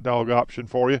as a hot dog option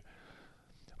for you.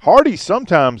 Hardee's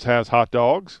sometimes has hot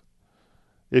dogs,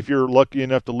 if you're lucky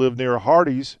enough to live near a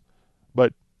Hardee's.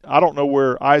 But I don't know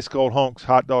where Ice Cold Honk's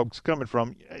hot dog's coming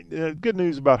from. Good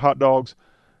news about hot dogs.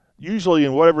 Usually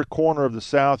in whatever corner of the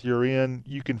South you're in,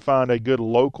 you can find a good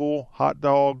local hot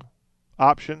dog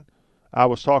option. I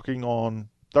was talking on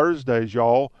Thursdays,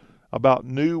 y'all, about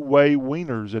New Way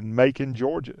Wieners in Macon,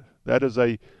 Georgia. That is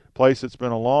a place that's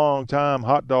been a long time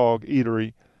hot dog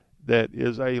eatery that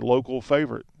is a local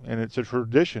favorite, and it's a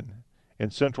tradition in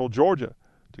central Georgia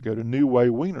to go to New Way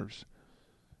Wieners.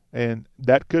 And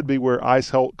that could be where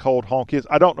Ice Cold Honk is.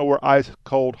 I don't know where Ice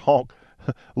Cold Honk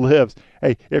lives.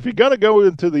 Hey, if you're going to go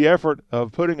into the effort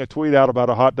of putting a tweet out about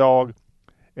a hot dog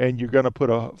and you're going to put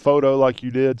a photo like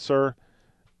you did, sir,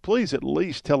 please at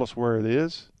least tell us where it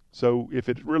is. So if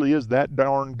it really is that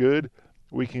darn good,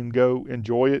 we can go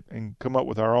enjoy it and come up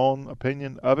with our own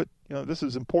opinion of it. This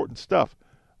is important stuff.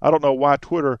 I don't know why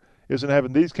Twitter isn't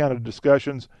having these kind of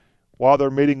discussions while they're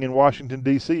meeting in Washington,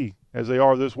 D.C., as they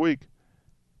are this week.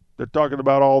 They're talking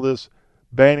about all this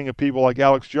banning of people like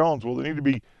Alex Jones. Well, they need to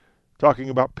be talking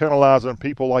about penalizing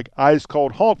people like Ice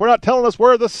Cold Honk. We're not telling us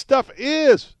where the stuff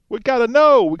is. We got to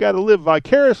know. We got to live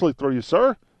vicariously through you,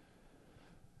 sir.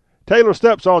 Taylor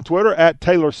Stepp's on Twitter, at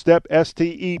Taylor Stepp,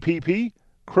 S-T-E-P-P,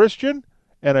 Christian,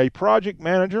 and a project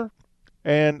manager,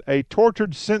 and a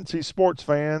tortured Cincy sports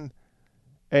fan,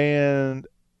 and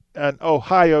an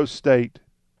Ohio State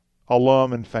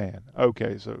alum and fan.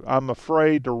 Okay, so I'm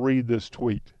afraid to read this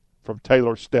tweet from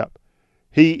Taylor Stepp.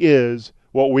 He is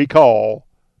what we call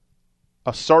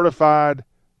a certified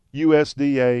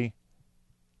USDA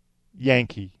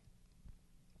Yankee.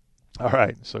 All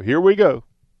right, so here we go.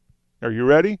 Are you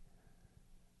ready?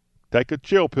 Take a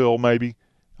chill pill, maybe.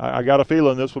 I got a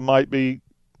feeling this one might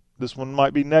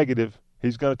be negative,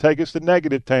 He's going to take us to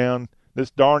negative town,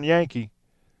 this darn Yankee.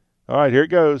 All right, here it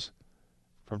goes.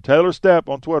 From Taylor Stepp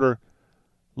on Twitter.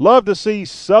 Love to see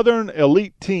Southern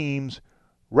elite teams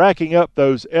racking up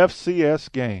those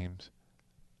FCS games.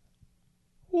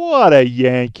 What a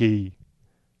Yankee.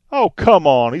 Oh, come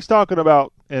on. He's talking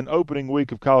about an opening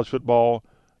week of college football.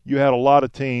 You had a lot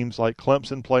of teams like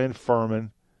Clemson playing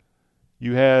Furman.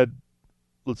 You had,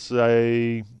 let's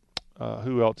say,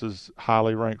 who else is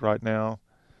highly ranked right now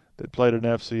that played an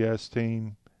FCS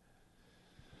team?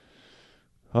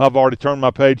 I've already turned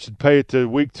my page to pay it to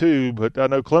week 2, but I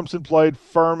know Clemson played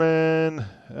Furman,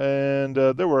 and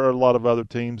there were a lot of other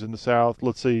teams in the South.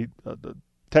 Let's see,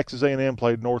 Texas A&M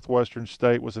played Northwestern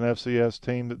State, was an FCS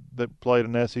team that played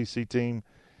an SEC team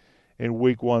in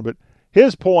week 1. But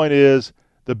his point is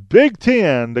the Big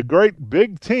Ten, the great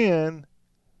Big Ten,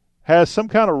 has some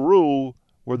kind of rule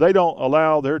where they don't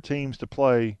allow their teams to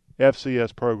play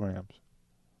FCS programs.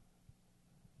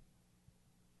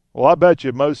 Well, I bet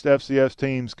you most FCS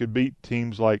teams could beat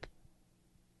teams like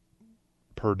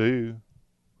Purdue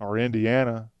or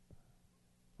Indiana.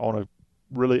 On a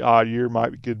really odd year,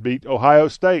 could beat Ohio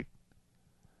State.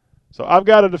 So I've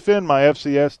got to defend my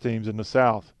FCS teams in the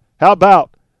South. How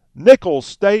about Nicholls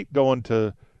State going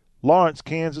to Lawrence,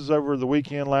 Kansas over the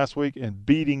weekend last week and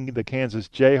beating the Kansas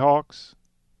Jayhawks?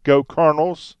 Go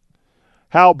Colonels.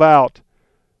 How about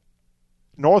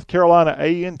North Carolina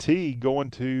A&T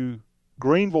going to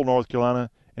Greenville, North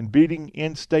Carolina, and beating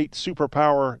in-state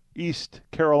superpower East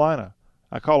Carolina?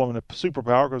 I call them a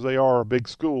superpower because they are a big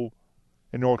school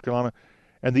in North Carolina.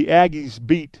 And the Aggies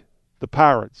beat the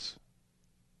Pirates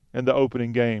in the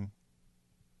opening game.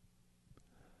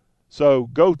 So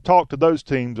go talk to those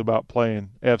teams about playing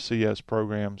FCS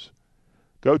programs.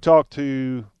 Go talk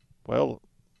to, well,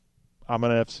 I'm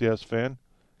an FCS fan.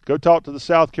 Go talk to the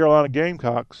South Carolina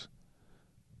Gamecocks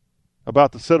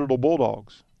about the Citadel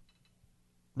Bulldogs.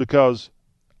 Because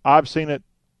I've seen it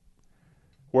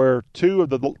where two of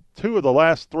the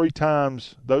last 3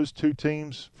 times those two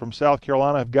teams from South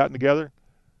Carolina have gotten together,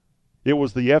 it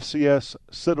was the FCS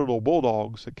Citadel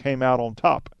Bulldogs that came out on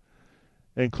top,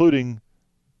 including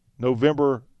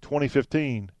November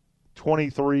 2015,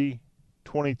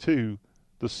 23-22,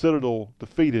 the Citadel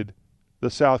defeated the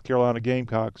South Carolina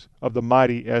Gamecocks of the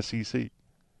mighty SEC.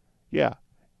 Yeah,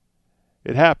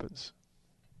 it happens.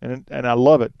 And I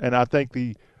love it. And I think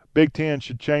the Big Ten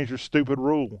should change their stupid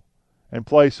rule and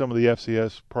play some of the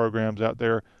FCS programs out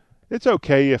there. It's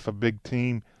okay if a big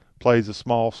team plays a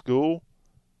small school.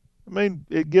 I mean,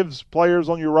 it gives players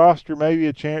on your roster maybe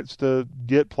a chance to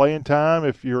get playing time.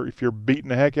 If you're beating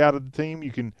the heck out of the team,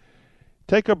 you can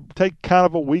take kind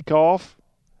of a week off,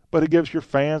 but it gives your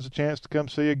fans a chance to come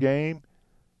see a game.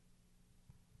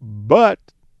 But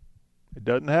it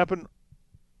doesn't happen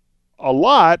a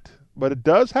lot. But it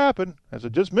does happen, as I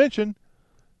just mentioned.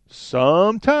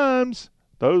 Sometimes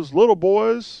those little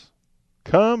boys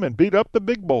come and beat up the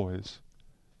big boys.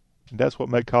 And that's what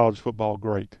makes college football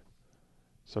great.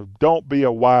 So don't be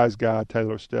a wise guy,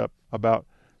 Taylor Stepp, about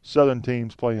Southern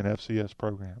teams playing FCS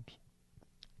programs.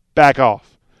 Back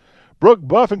off. Brooke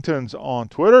Buffington's on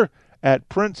Twitter at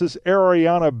Princess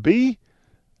Ariana B.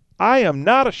 I am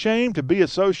not ashamed to be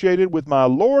associated with my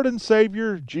Lord and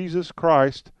Savior, Jesus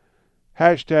Christ.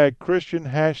 Hashtag Christian,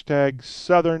 hashtag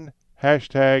Southern,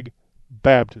 hashtag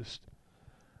Baptist.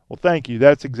 Well, thank you.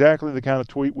 That's exactly the kind of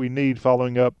tweet we need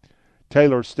following up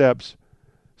Taylor Stepp's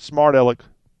smart aleck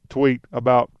tweet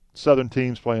about Southern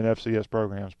teams playing FCS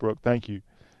programs. Brooke, thank you.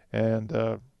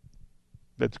 And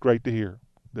that's great to hear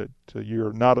that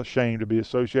you're not ashamed to be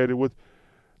associated with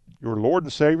your Lord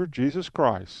and Savior, Jesus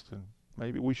Christ. And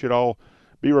maybe we should all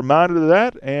be reminded of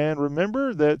that and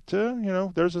remember that,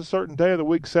 there's a certain day of the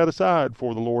week set aside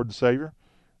for the Lord and Savior.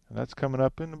 And that's coming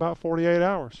up in about 48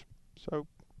 hours. So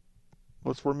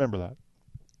let's remember that.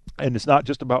 And it's not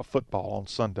just about football on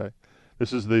Sunday.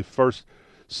 This is the first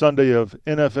Sunday of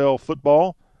NFL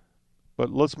football.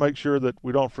 But let's make sure that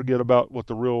we don't forget about what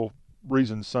the real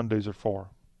reason Sundays are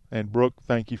for. And Brooke,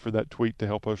 thank you for that tweet to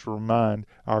help us remind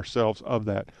ourselves of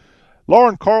that.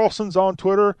 Lauren Carlson's on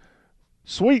Twitter.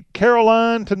 Sweet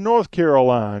Caroline to North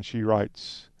Carolina, she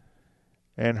writes.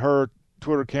 And her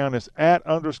Twitter account is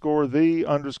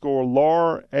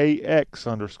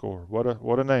 @_the_LAR_AX_.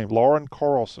 What a name. Lauren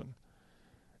Carlson.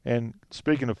 And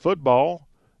speaking of football,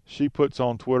 she puts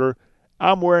on Twitter,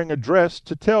 I'm wearing a dress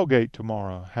to tailgate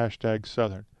tomorrow. Hashtag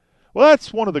Southern. Well,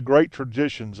 that's one of the great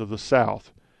traditions of the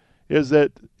South, is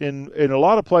that in a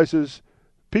lot of places,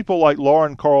 people like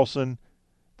Lauren Carlson,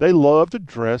 they love to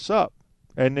dress up.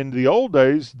 And in the old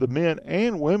days, the men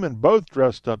and women both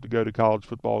dressed up to go to college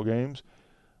football games.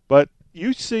 But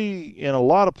you see in a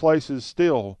lot of places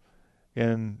still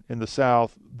in the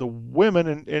South, the women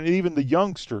and even the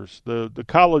youngsters, the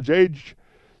college-age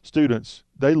students,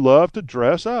 they love to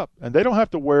dress up. And they don't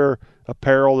have to wear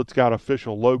apparel that's got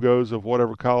official logos of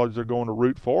whatever college they're going to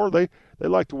root for. They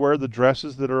like to wear the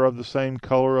dresses that are of the same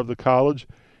color of the college,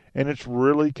 and it's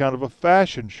really kind of a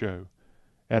fashion show.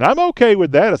 And I'm okay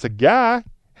with that as a guy.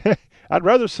 I'd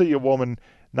rather see a woman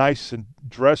nice and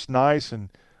dressed nice and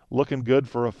looking good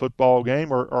for a football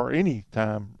game or any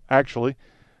time, actually.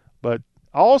 But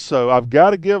also, I've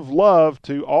got to give love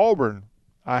to Auburn.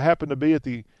 I happened to be at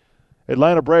the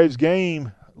Atlanta Braves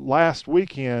game last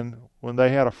weekend when they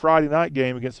had a Friday night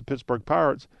game against the Pittsburgh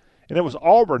Pirates, and it was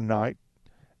Auburn night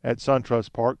at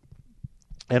SunTrust Park.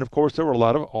 And, of course, there were a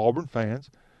lot of Auburn fans.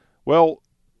 Well,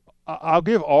 I'll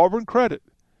give Auburn credit.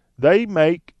 They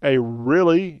make a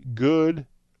really good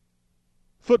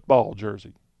football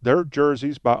jersey. Their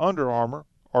jerseys by Under Armour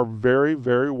are very,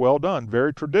 very well done,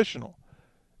 very traditional.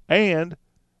 And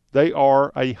they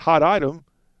are a hot item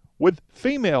with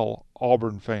female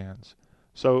Auburn fans.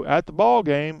 So at the ball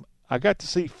game, I got to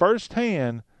see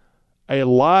firsthand a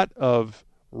lot of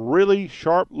really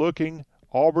sharp-looking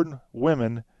Auburn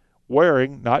women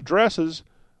wearing, not dresses,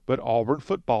 but Auburn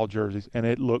football jerseys, and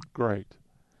it looked great.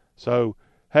 So,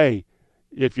 hey,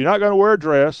 if you're not going to wear a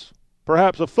dress,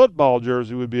 perhaps a football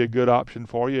jersey would be a good option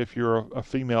for you if you're a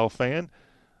female fan.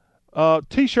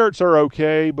 T-shirts are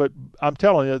okay, but I'm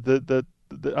telling you that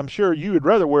I'm sure you would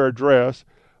rather wear a dress,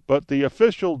 but the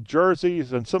official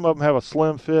jerseys, and some of them have a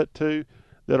slim fit too,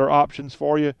 that are options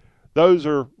for you, those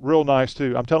are real nice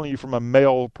too. I'm telling you from a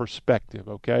male perspective,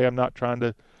 okay? I'm not trying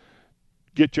to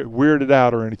get you weirded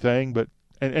out or anything, but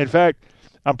in fact,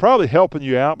 I'm probably helping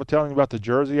you out by telling you about the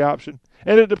jersey option.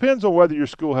 And it depends on whether your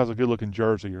school has a good-looking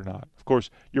jersey or not. Of course,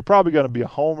 you're probably going to be a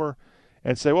homer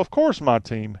and say, well, of course my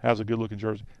team has a good-looking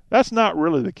jersey. That's not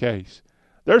really the case.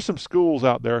 There's some schools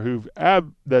out there who've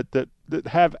that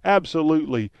have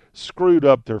absolutely screwed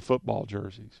up their football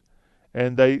jerseys,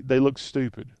 and they look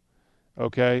stupid.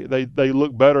 Okay, they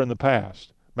look better in the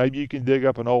past. Maybe you can dig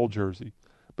up an old jersey,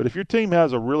 but if your team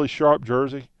has a really sharp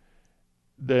jersey,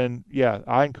 then yeah,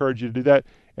 I encourage you to do that.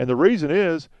 And the reason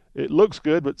is it looks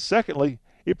good, but secondly,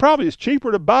 it probably is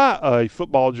cheaper to buy a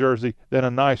football jersey than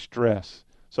a nice dress.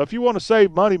 So if you want to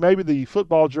save money, maybe the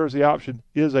football jersey option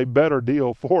is a better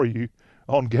deal for you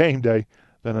on game day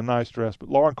than a nice dress. But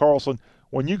Lauren Carlson,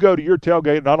 when you go to your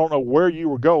tailgate, and I don't know where you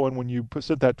were going when you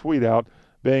sent that tweet out,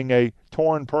 being a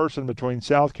torn person between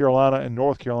South Carolina and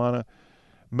North Carolina,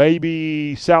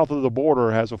 maybe south of the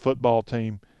border has a football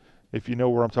team, if you know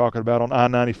where I'm talking about, on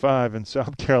I-95 in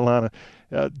South Carolina.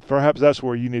 Perhaps that's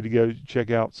where you need to go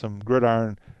check out some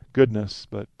gridiron goodness.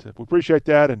 But we appreciate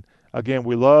that. And, again,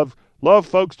 we love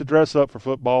folks to dress up for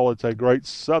football. It's a great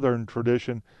Southern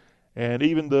tradition. And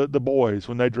even the boys,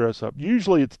 when they dress up.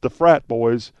 Usually it's the frat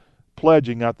boys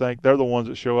pledging, I think. They're the ones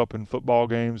that show up in football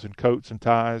games in coats and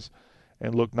ties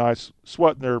and look nice,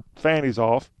 sweating their fannies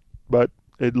off. But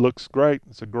it looks great.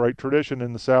 It's a great tradition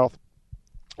in the South.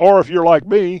 Or if you're like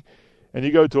me and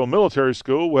you go to a military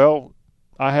school, well,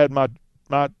 I had my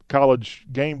college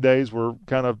game days were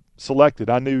kind of selected.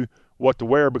 I knew what to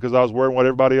wear because I was wearing what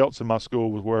everybody else in my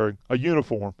school was wearing, a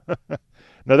uniform.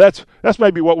 Now that's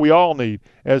maybe what we all need.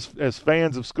 As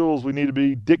fans of schools, we need to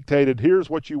be dictated, here's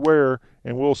what you wear,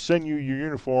 and we'll send you your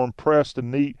uniform pressed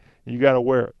and neat, and you got to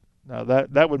wear it. Now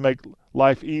that would make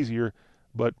life easier,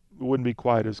 but it wouldn't be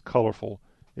quite as colorful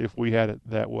if we had it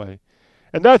that way.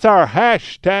 And that's our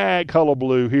hashtag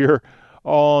Hullabaloo here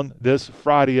on this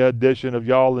Friday edition of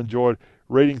Y'all Enjoyed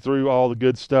reading through all the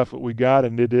good stuff that we got,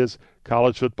 and it is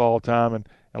college football time, and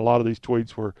a lot of these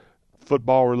tweets were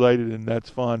football related, and that's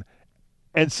fun.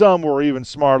 And some were even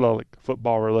smart aleck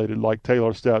football related, like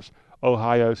Taylor Stepp's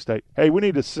Ohio State. Hey, we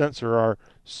need to censor our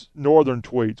northern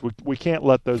tweets. We can't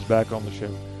let those back on the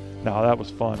show. No, that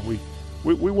was fun.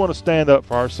 We want to stand up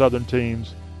for our southern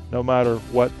teams, no matter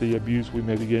what the abuse we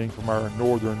may be getting from our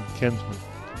northern kinsmen.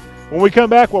 When we come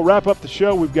back, we'll wrap up the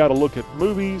show. We've got to look at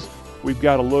movies. We've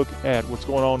got to look at what's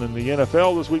going on in the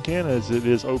NFL this weekend, as it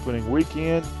is opening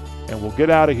weekend. And we'll get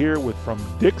out of here with From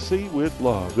Dixie with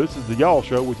Love. This is the Y'all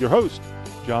Show with your host,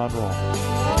 John Rawl.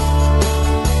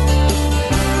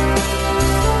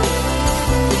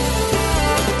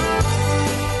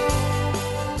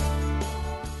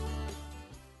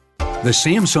 The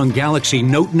Samsung Galaxy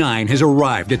Note 9 has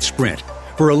arrived at Sprint.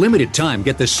 For a limited time,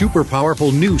 get the super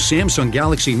powerful new Samsung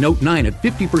Galaxy Note 9 at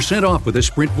 50% off with a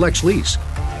Sprint Flex lease.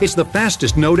 It's the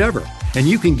fastest Note ever, and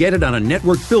you can get it on a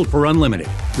network built for unlimited.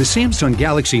 The Samsung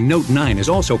Galaxy Note 9 is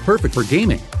also perfect for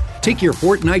gaming. Take your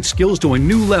Fortnite skills to a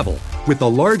new level with the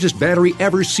largest battery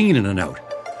ever seen in a Note.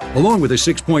 along with a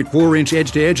 6.4-inch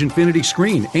edge-to-edge infinity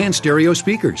screen and stereo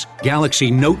speakers.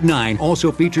 Galaxy Note 9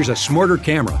 also features a smarter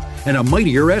camera and a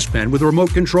mightier S Pen with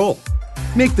remote control.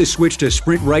 Make the switch to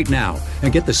Sprint right now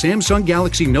and get the Samsung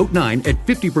Galaxy Note 9 at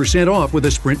 50% off with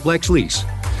a Sprint Flex lease.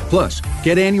 Plus,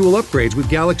 get annual upgrades with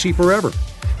Galaxy Forever.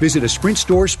 Visit a Sprint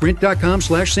store,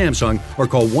 sprint.com/Samsung, or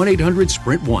call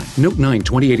 1-800-SPRINT1. Note 9,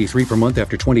 2083 per month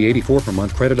after 2084 per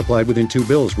month. Credit applied within 2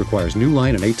 bills. Requires new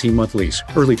line and 18-month lease.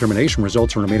 Early termination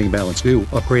results in remaining balance due.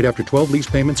 Upgrade after 12 lease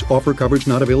payments. Offer coverage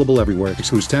not available everywhere.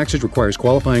 Excludes taxes. Requires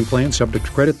qualifying plan. Subject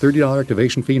to credit. $30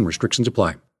 activation fee and restrictions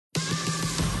apply.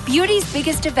 Beauty's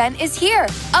biggest event is here.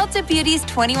 Ulta Beauty's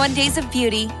 21 Days of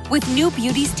Beauty, with new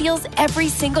beauty steals every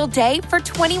single day for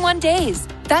 21 days.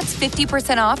 That's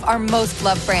 50% off our most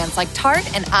loved brands like Tarte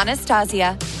and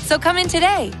Anastasia. So come in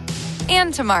today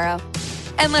and tomorrow.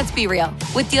 And let's be real,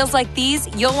 with deals like these,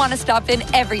 you'll want to stop in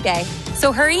every day.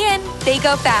 So hurry in, they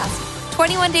go fast.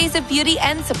 21 Days of Beauty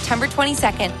ends September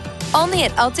 22nd. Only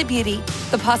at Ulta Beauty.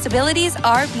 The possibilities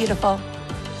are beautiful.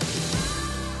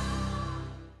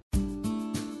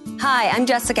 Hi, I'm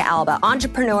Jessica Alba,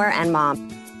 entrepreneur and mom.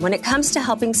 When it comes to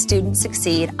helping students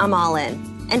succeed, I'm all in.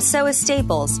 And so is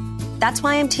Staples. That's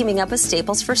why I'm teaming up with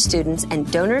Staples for Students and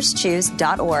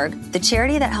DonorsChoose.org, the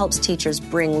charity that helps teachers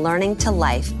bring learning to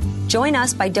life. Join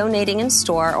us by donating in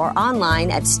store or online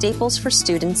at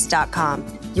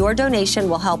staplesforstudents.com. Your donation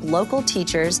will help local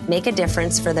teachers make a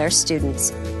difference for their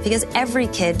students, because every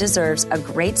kid deserves a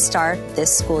great start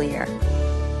this school year.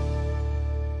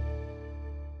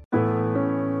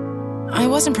 I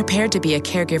wasn't prepared to be a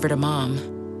caregiver to Mom.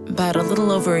 But a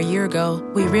little over a year ago,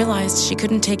 we realized she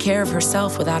couldn't take care of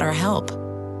herself without our help.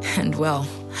 And well,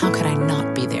 how could I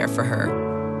not be there for her?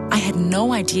 I had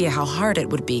no idea how hard it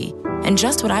would be, and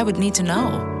just what I would need to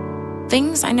know.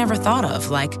 Things I never thought of,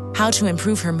 like how to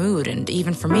improve her mood and,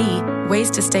 even for me, ways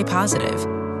to stay positive.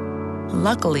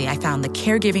 Luckily, I found the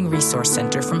Caregiving Resource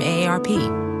Center from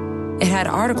AARP. It had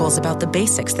articles about the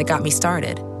basics that got me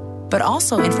started, but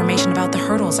also information about the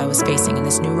hurdles I was facing in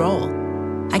this new role.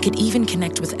 I could even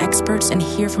connect with experts and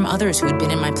hear from others who had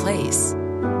been in my place.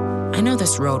 I know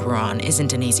this road we're on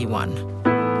isn't an easy one,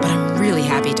 but I'm really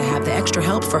happy to have the extra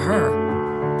help for her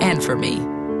and for me.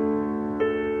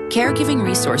 Caregiving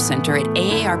Resource Center at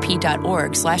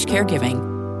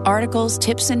aarp.org/caregiving. Articles,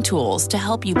 tips, and tools to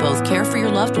help you both care for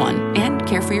your loved one and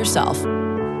care for yourself.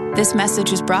 This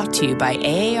message is brought to you by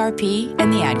AARP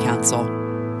and the Ad Council.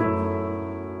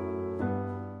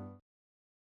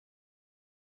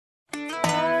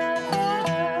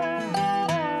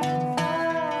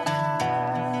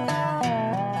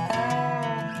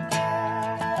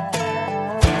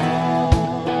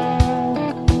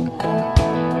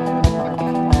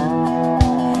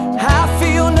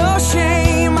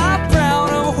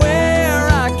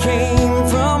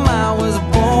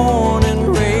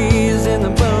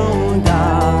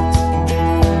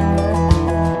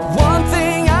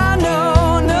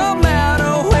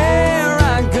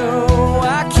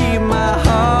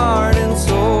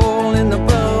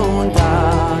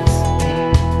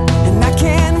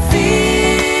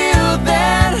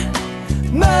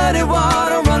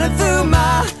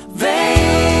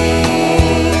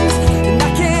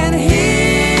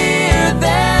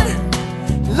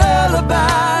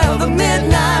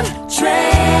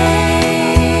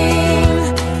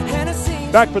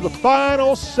 Back for the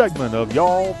final segment of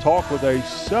Y'all Talk with a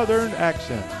Southern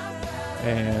Accent.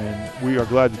 And we are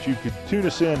glad that you could tune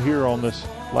us in here on this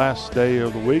last day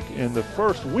of the week in the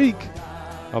first week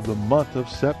of the month of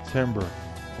September.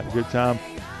 Had a good time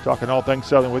talking all things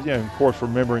Southern with you, and of course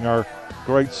remembering our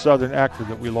great Southern actor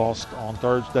that we lost on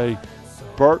Thursday,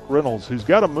 Burt Reynolds, who's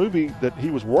got a movie that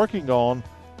he was working on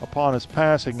upon his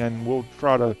passing, and we'll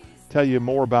try to tell you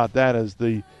more about that as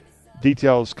the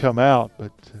details come out,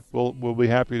 but we'll be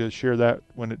happy to share that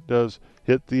when it does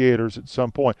hit theaters at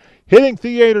some point. Hitting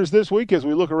theaters this week as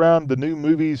we look around the new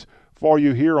movies for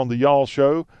you here on the Y'all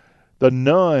Show. The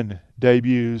Nun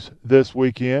debuts this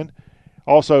weekend.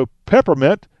 Also,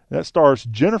 Peppermint, that stars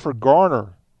Jennifer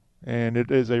Garner, and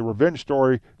it is a revenge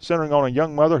story centering on a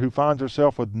young mother who finds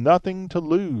herself with nothing to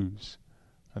lose.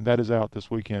 And that is out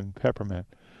this weekend, Peppermint.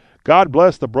 God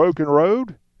Bless the Broken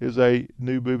Road is a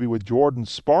new movie with Jordan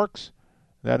Sparks.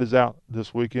 That is out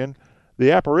this weekend.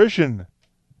 The Apparition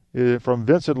from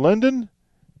Vincent Linden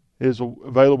is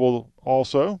available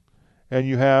also. And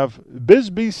you have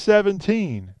Bisbee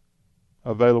 17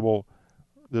 available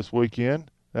this weekend.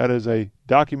 That is a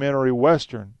documentary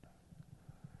western.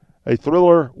 A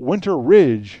thriller, Winter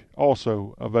Ridge,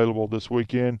 also available this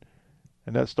weekend.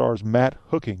 And that stars Matt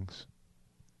Hookings.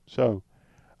 So,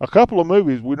 a couple of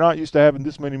movies. We're not used to having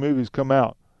this many movies come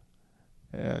out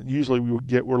Usually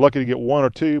we're lucky to get 1 or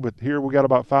 2, but here we got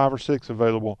about 5 or 6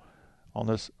 available on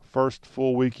this first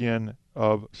full weekend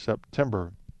of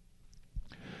September.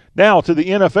 Now to the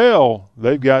NFL.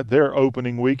 They've got their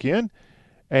opening weekend,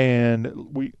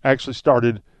 and we actually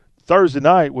started Thursday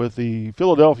night with the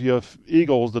Philadelphia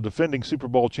Eagles, the defending Super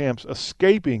Bowl champs,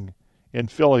 escaping in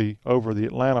Philly over the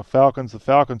Atlanta Falcons. The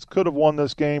Falcons could have won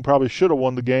this game, probably should have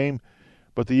won the game,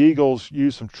 but the Eagles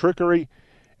used some trickery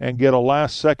and get a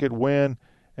last-second win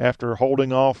after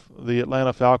holding off the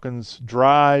Atlanta Falcons'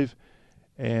 drive,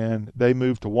 and they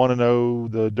moved to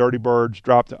 1-0. The Dirty Birds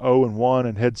dropped to 0-1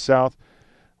 and head south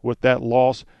with that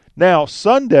loss. Now,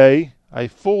 Sunday, a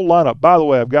full lineup. By the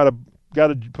way, I've got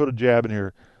to put a jab in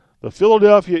here. The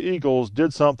Philadelphia Eagles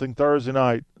did something Thursday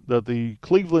night that the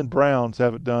Cleveland Browns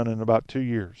haven't done in about 2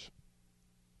 years.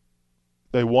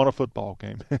 They won a football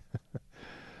game.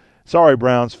 Sorry,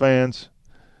 Browns fans.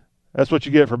 That's what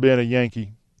you get for being a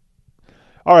Yankee.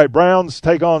 All right, Browns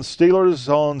take on Steelers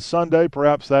on Sunday.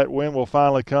 Perhaps that win will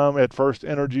finally come at First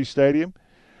Energy Stadium.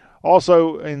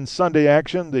 Also in Sunday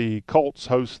action, the Colts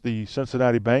host the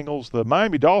Cincinnati Bengals. The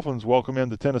Miami Dolphins welcome in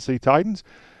the Tennessee Titans.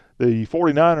 The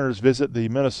 49ers visit the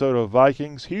Minnesota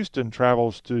Vikings. Houston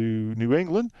travels to New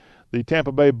England. The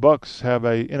Tampa Bay Bucks have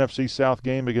a NFC South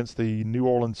game against the New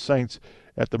Orleans Saints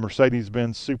at the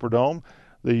Mercedes-Benz Superdome.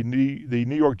 The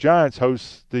New York Giants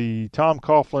host the Tom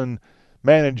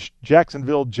Coughlin-managed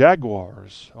Jacksonville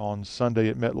Jaguars on Sunday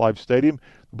at MetLife Stadium.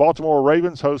 The Baltimore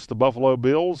Ravens host the Buffalo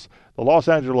Bills. The Los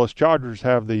Angeles Chargers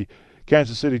have the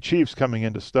Kansas City Chiefs coming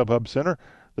into StubHub Center.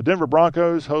 The Denver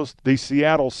Broncos host the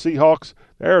Seattle Seahawks.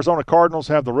 The Arizona Cardinals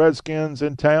have the Redskins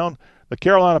in town. The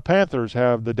Carolina Panthers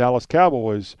have the Dallas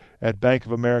Cowboys at Bank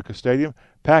of America Stadium.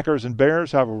 Packers and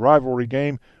Bears have a rivalry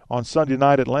game on Sunday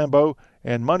night at Lambeau.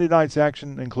 And Monday night's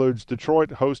action includes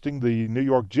Detroit hosting the New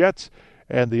York Jets,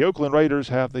 and the Oakland Raiders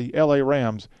have the L.A.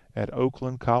 Rams at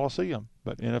Oakland Coliseum.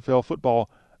 But NFL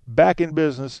football back in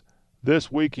business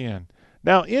this weekend.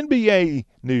 Now, NBA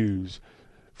news.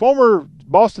 Former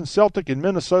Boston Celtic and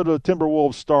Minnesota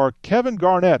Timberwolves star Kevin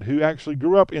Garnett, who actually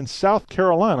grew up in South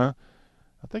Carolina,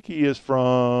 I think he is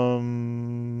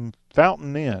from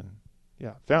Fountain Inn.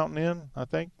 Yeah, Fountain Inn, I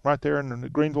think, right there in the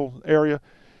Greenville area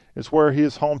is where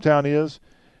his hometown is.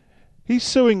 He's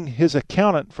suing his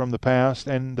accountant from the past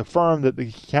and the firm that the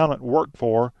accountant worked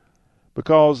for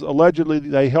because allegedly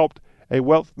they helped a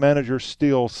wealth manager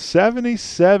steal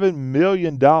 $77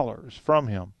 million from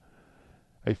him.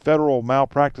 A federal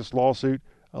malpractice lawsuit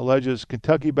alleges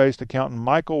Kentucky-based accountant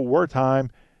Michael Wertheim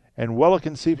and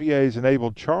Wellican CPAs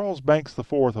enabled Charles Banks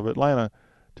IV of Atlanta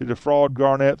to defraud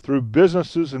Garnett through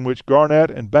businesses in which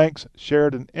Garnett and Banks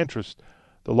shared an interest.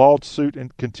 The lawsuit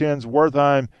contends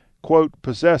Wertheim, quote,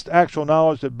 possessed actual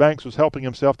knowledge that Banks was helping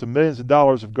himself to millions of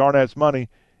dollars of Garnett's money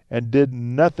and did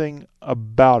nothing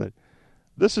about it.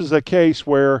 This is a case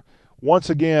where,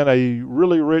 once again, a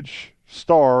really rich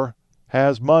star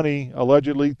has money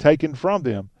allegedly taken from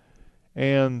them.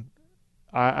 And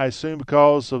I assume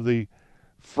because of the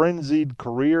frenzied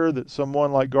career that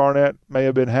someone like Garnett may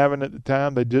have been having at the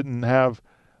time, they didn't have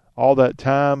all that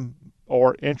time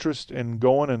or interest in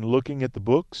going and looking at the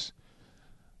books.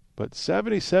 But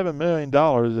 $77 million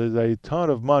is a ton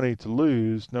of money to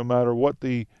lose, no matter what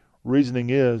the reasoning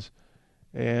is.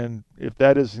 And if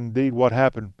that is indeed what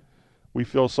happened, we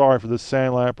feel sorry for this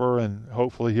sandlapper, and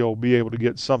hopefully he'll be able to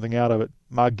get something out of it.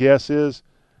 My guess is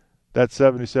that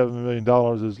 $77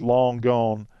 million is long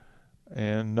gone,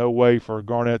 and no way for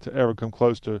Garnett to ever come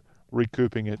close to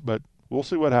recouping it. But we'll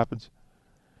see what happens.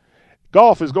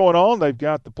 Golf is going on. They've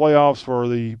got the playoffs for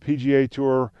the PGA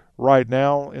Tour right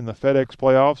now in the FedEx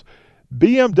playoffs.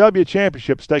 BMW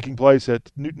Championship's taking place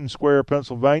at Newton Square,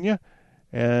 Pennsylvania,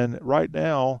 and right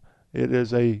now it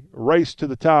is a race to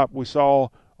the top. We saw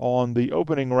on the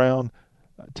opening round,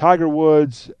 Tiger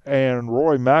Woods and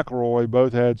Rory McIlroy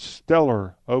both had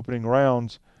stellar opening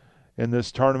rounds in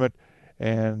this tournament,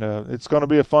 and it's going to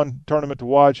be a fun tournament to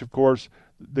watch. Of course,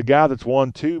 the guy that's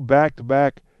won 2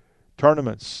 back-to-back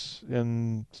tournaments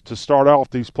to start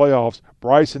off these playoffs,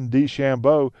 Bryson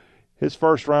DeChambeau, his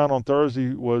first round on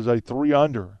Thursday was a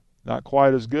 3-under. Not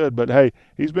quite as good, but hey,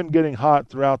 he's been getting hot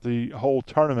throughout the whole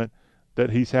tournament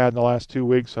that he's had in the last 2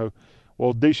 weeks. So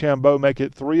will DeChambeau make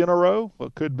it 3 in a row? Well,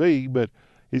 it could be, but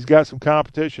he's got some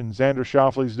competition. Xander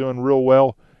Schauffele's doing real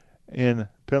well in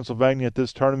Pennsylvania at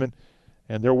this tournament,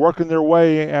 and they're working their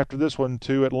way after this one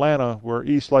to Atlanta, where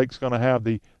Eastlake's going to have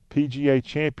the PGA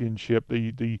Championship,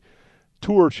 the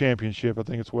Tour Championship, I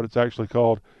think it's what it's actually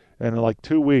called, in like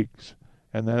 2 weeks.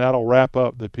 And then that'll wrap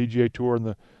up the PGA Tour and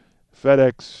the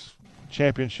FedEx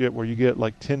Championship, where you get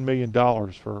like $10 million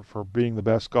for being the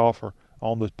best golfer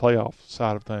on the playoff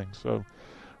side of things. So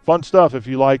Fun stuff if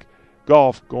you like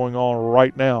golf going on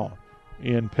right now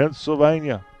in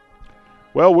Pennsylvania.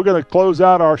 Well, we're going to close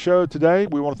out our show today.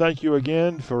 We want to thank you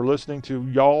again for listening to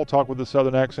Y'all Talk with a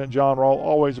Southern Accent. John Rawl,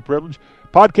 always a privilege.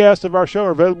 Podcasts of our show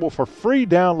are available for free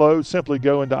download. Simply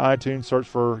go into iTunes, search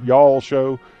for Y'all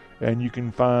Show, and you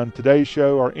can find today's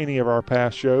show or any of our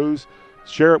past shows.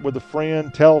 Share it with a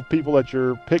friend. Tell people at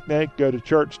your picnic, go to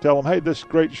church, tell them, hey, this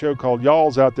great show called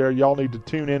Y'all's out there. Y'all need to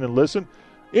tune in and listen.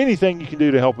 Anything you can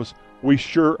do to help us, we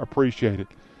sure appreciate it.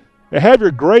 Now, have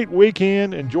your great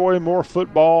weekend. Enjoy more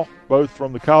football, both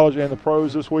from the college and the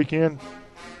pros this weekend.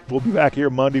 We'll be back here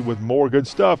Monday with more good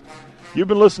stuff. You've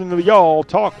been listening to the Y'all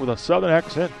Talk with a Southern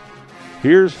Accent.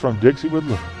 Here's from Dixie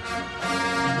Woodlands.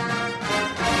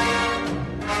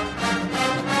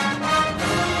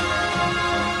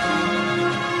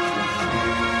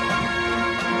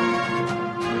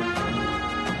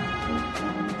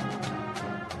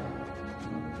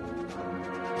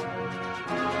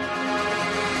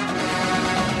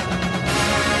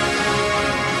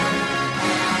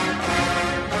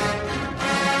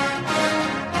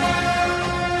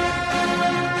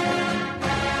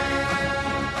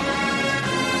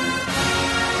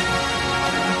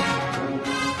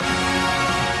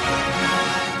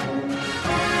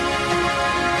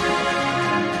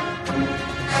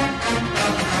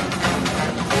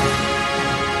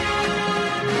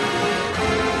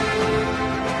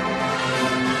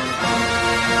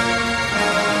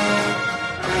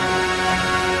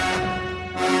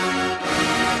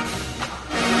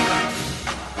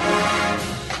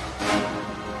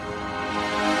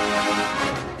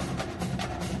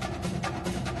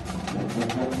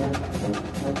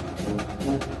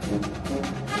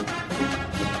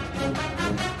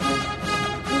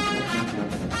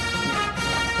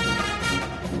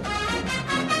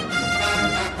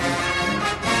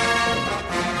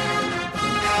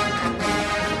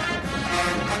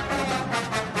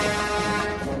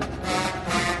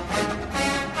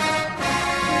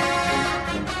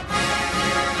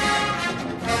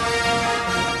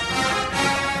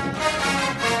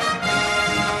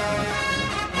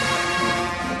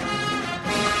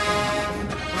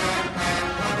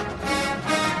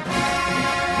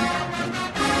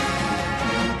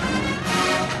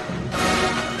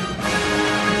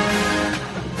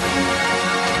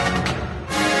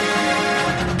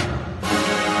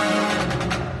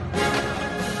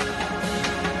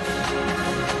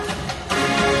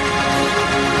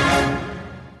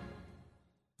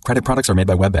 Credit products are made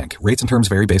by WebBank. Rates and terms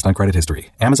vary based on credit history.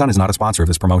 Amazon is not a sponsor of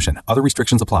this promotion. Other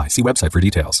restrictions apply. See website for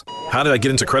details. How did I get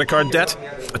into credit card debt?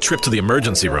 A trip to the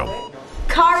emergency room.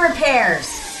 Car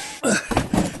repairs.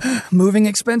 Moving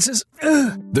expenses?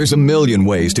 There's a million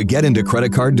ways to get into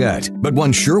credit card debt, but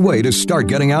one sure way to start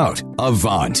getting out.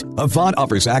 Avant. Avant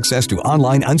offers access to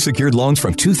online unsecured loans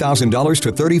from $2,000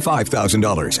 to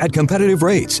 $35,000 at competitive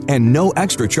rates and no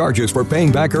extra charges for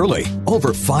paying back early.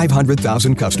 Over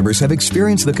 500,000 customers have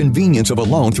experienced the convenience of a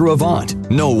loan through Avant.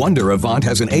 No wonder Avant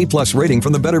has an A+ rating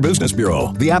from the Better Business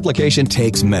Bureau. The application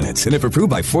takes minutes, and if approved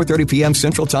by 4:30 p.m.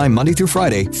 Central Time Monday through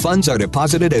Friday, funds are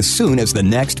deposited as soon as the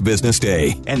next business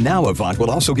day. And now Avant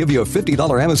will also give you a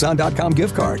 $50 Amazon.com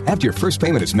gift card after your first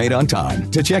payment is made on time.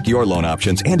 To check your loan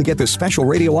options and to get this special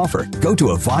radio offer, go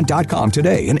to Avant.com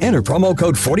today and enter promo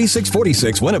code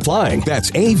 4646 when applying.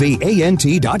 That's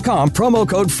AVANT.com, promo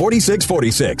code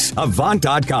 4646.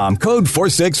 Avant.com, code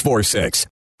 4646.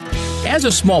 As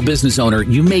a small business owner,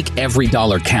 you make every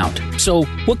dollar count. So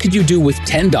what could you do with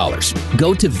 $10?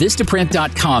 Go to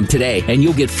Vistaprint.com today and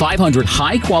you'll get 500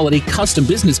 high-quality custom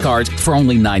business cards for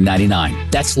only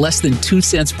 $9.99. That's less than 2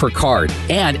 cents per card.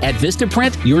 And at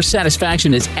Vistaprint, your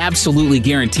satisfaction is absolutely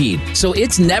guaranteed. So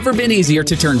it's never been easier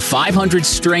to turn 500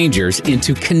 strangers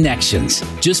into connections.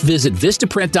 Just visit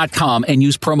Vistaprint.com and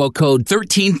use promo code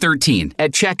 1313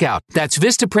 at checkout. That's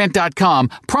Vistaprint.com,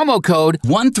 promo code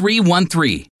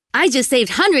 1313. I just saved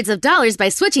hundreds of dollars by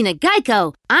switching to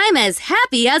Geico. I'm as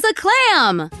happy as a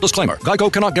clam. Disclaimer.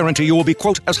 Geico cannot guarantee you will be,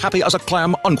 quote, as happy as a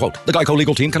clam, unquote. The Geico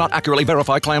legal team cannot accurately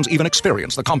verify clams even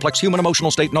experience the complex human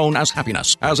emotional state known as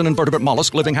happiness. As an invertebrate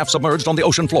mollusk living half submerged on the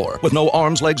ocean floor, with no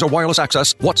arms, legs, or wireless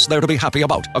access, what's there to be happy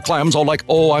about? A clam's all like,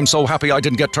 oh, I'm so happy I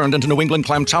didn't get turned into New England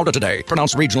clam chowder today.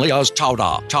 Pronounced regionally as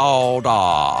chowder. Chowder.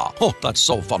 Oh, that's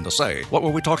so fun to say. What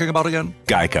were we talking about again?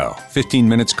 Geico. 15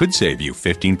 minutes could save you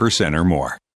 15% or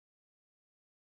more.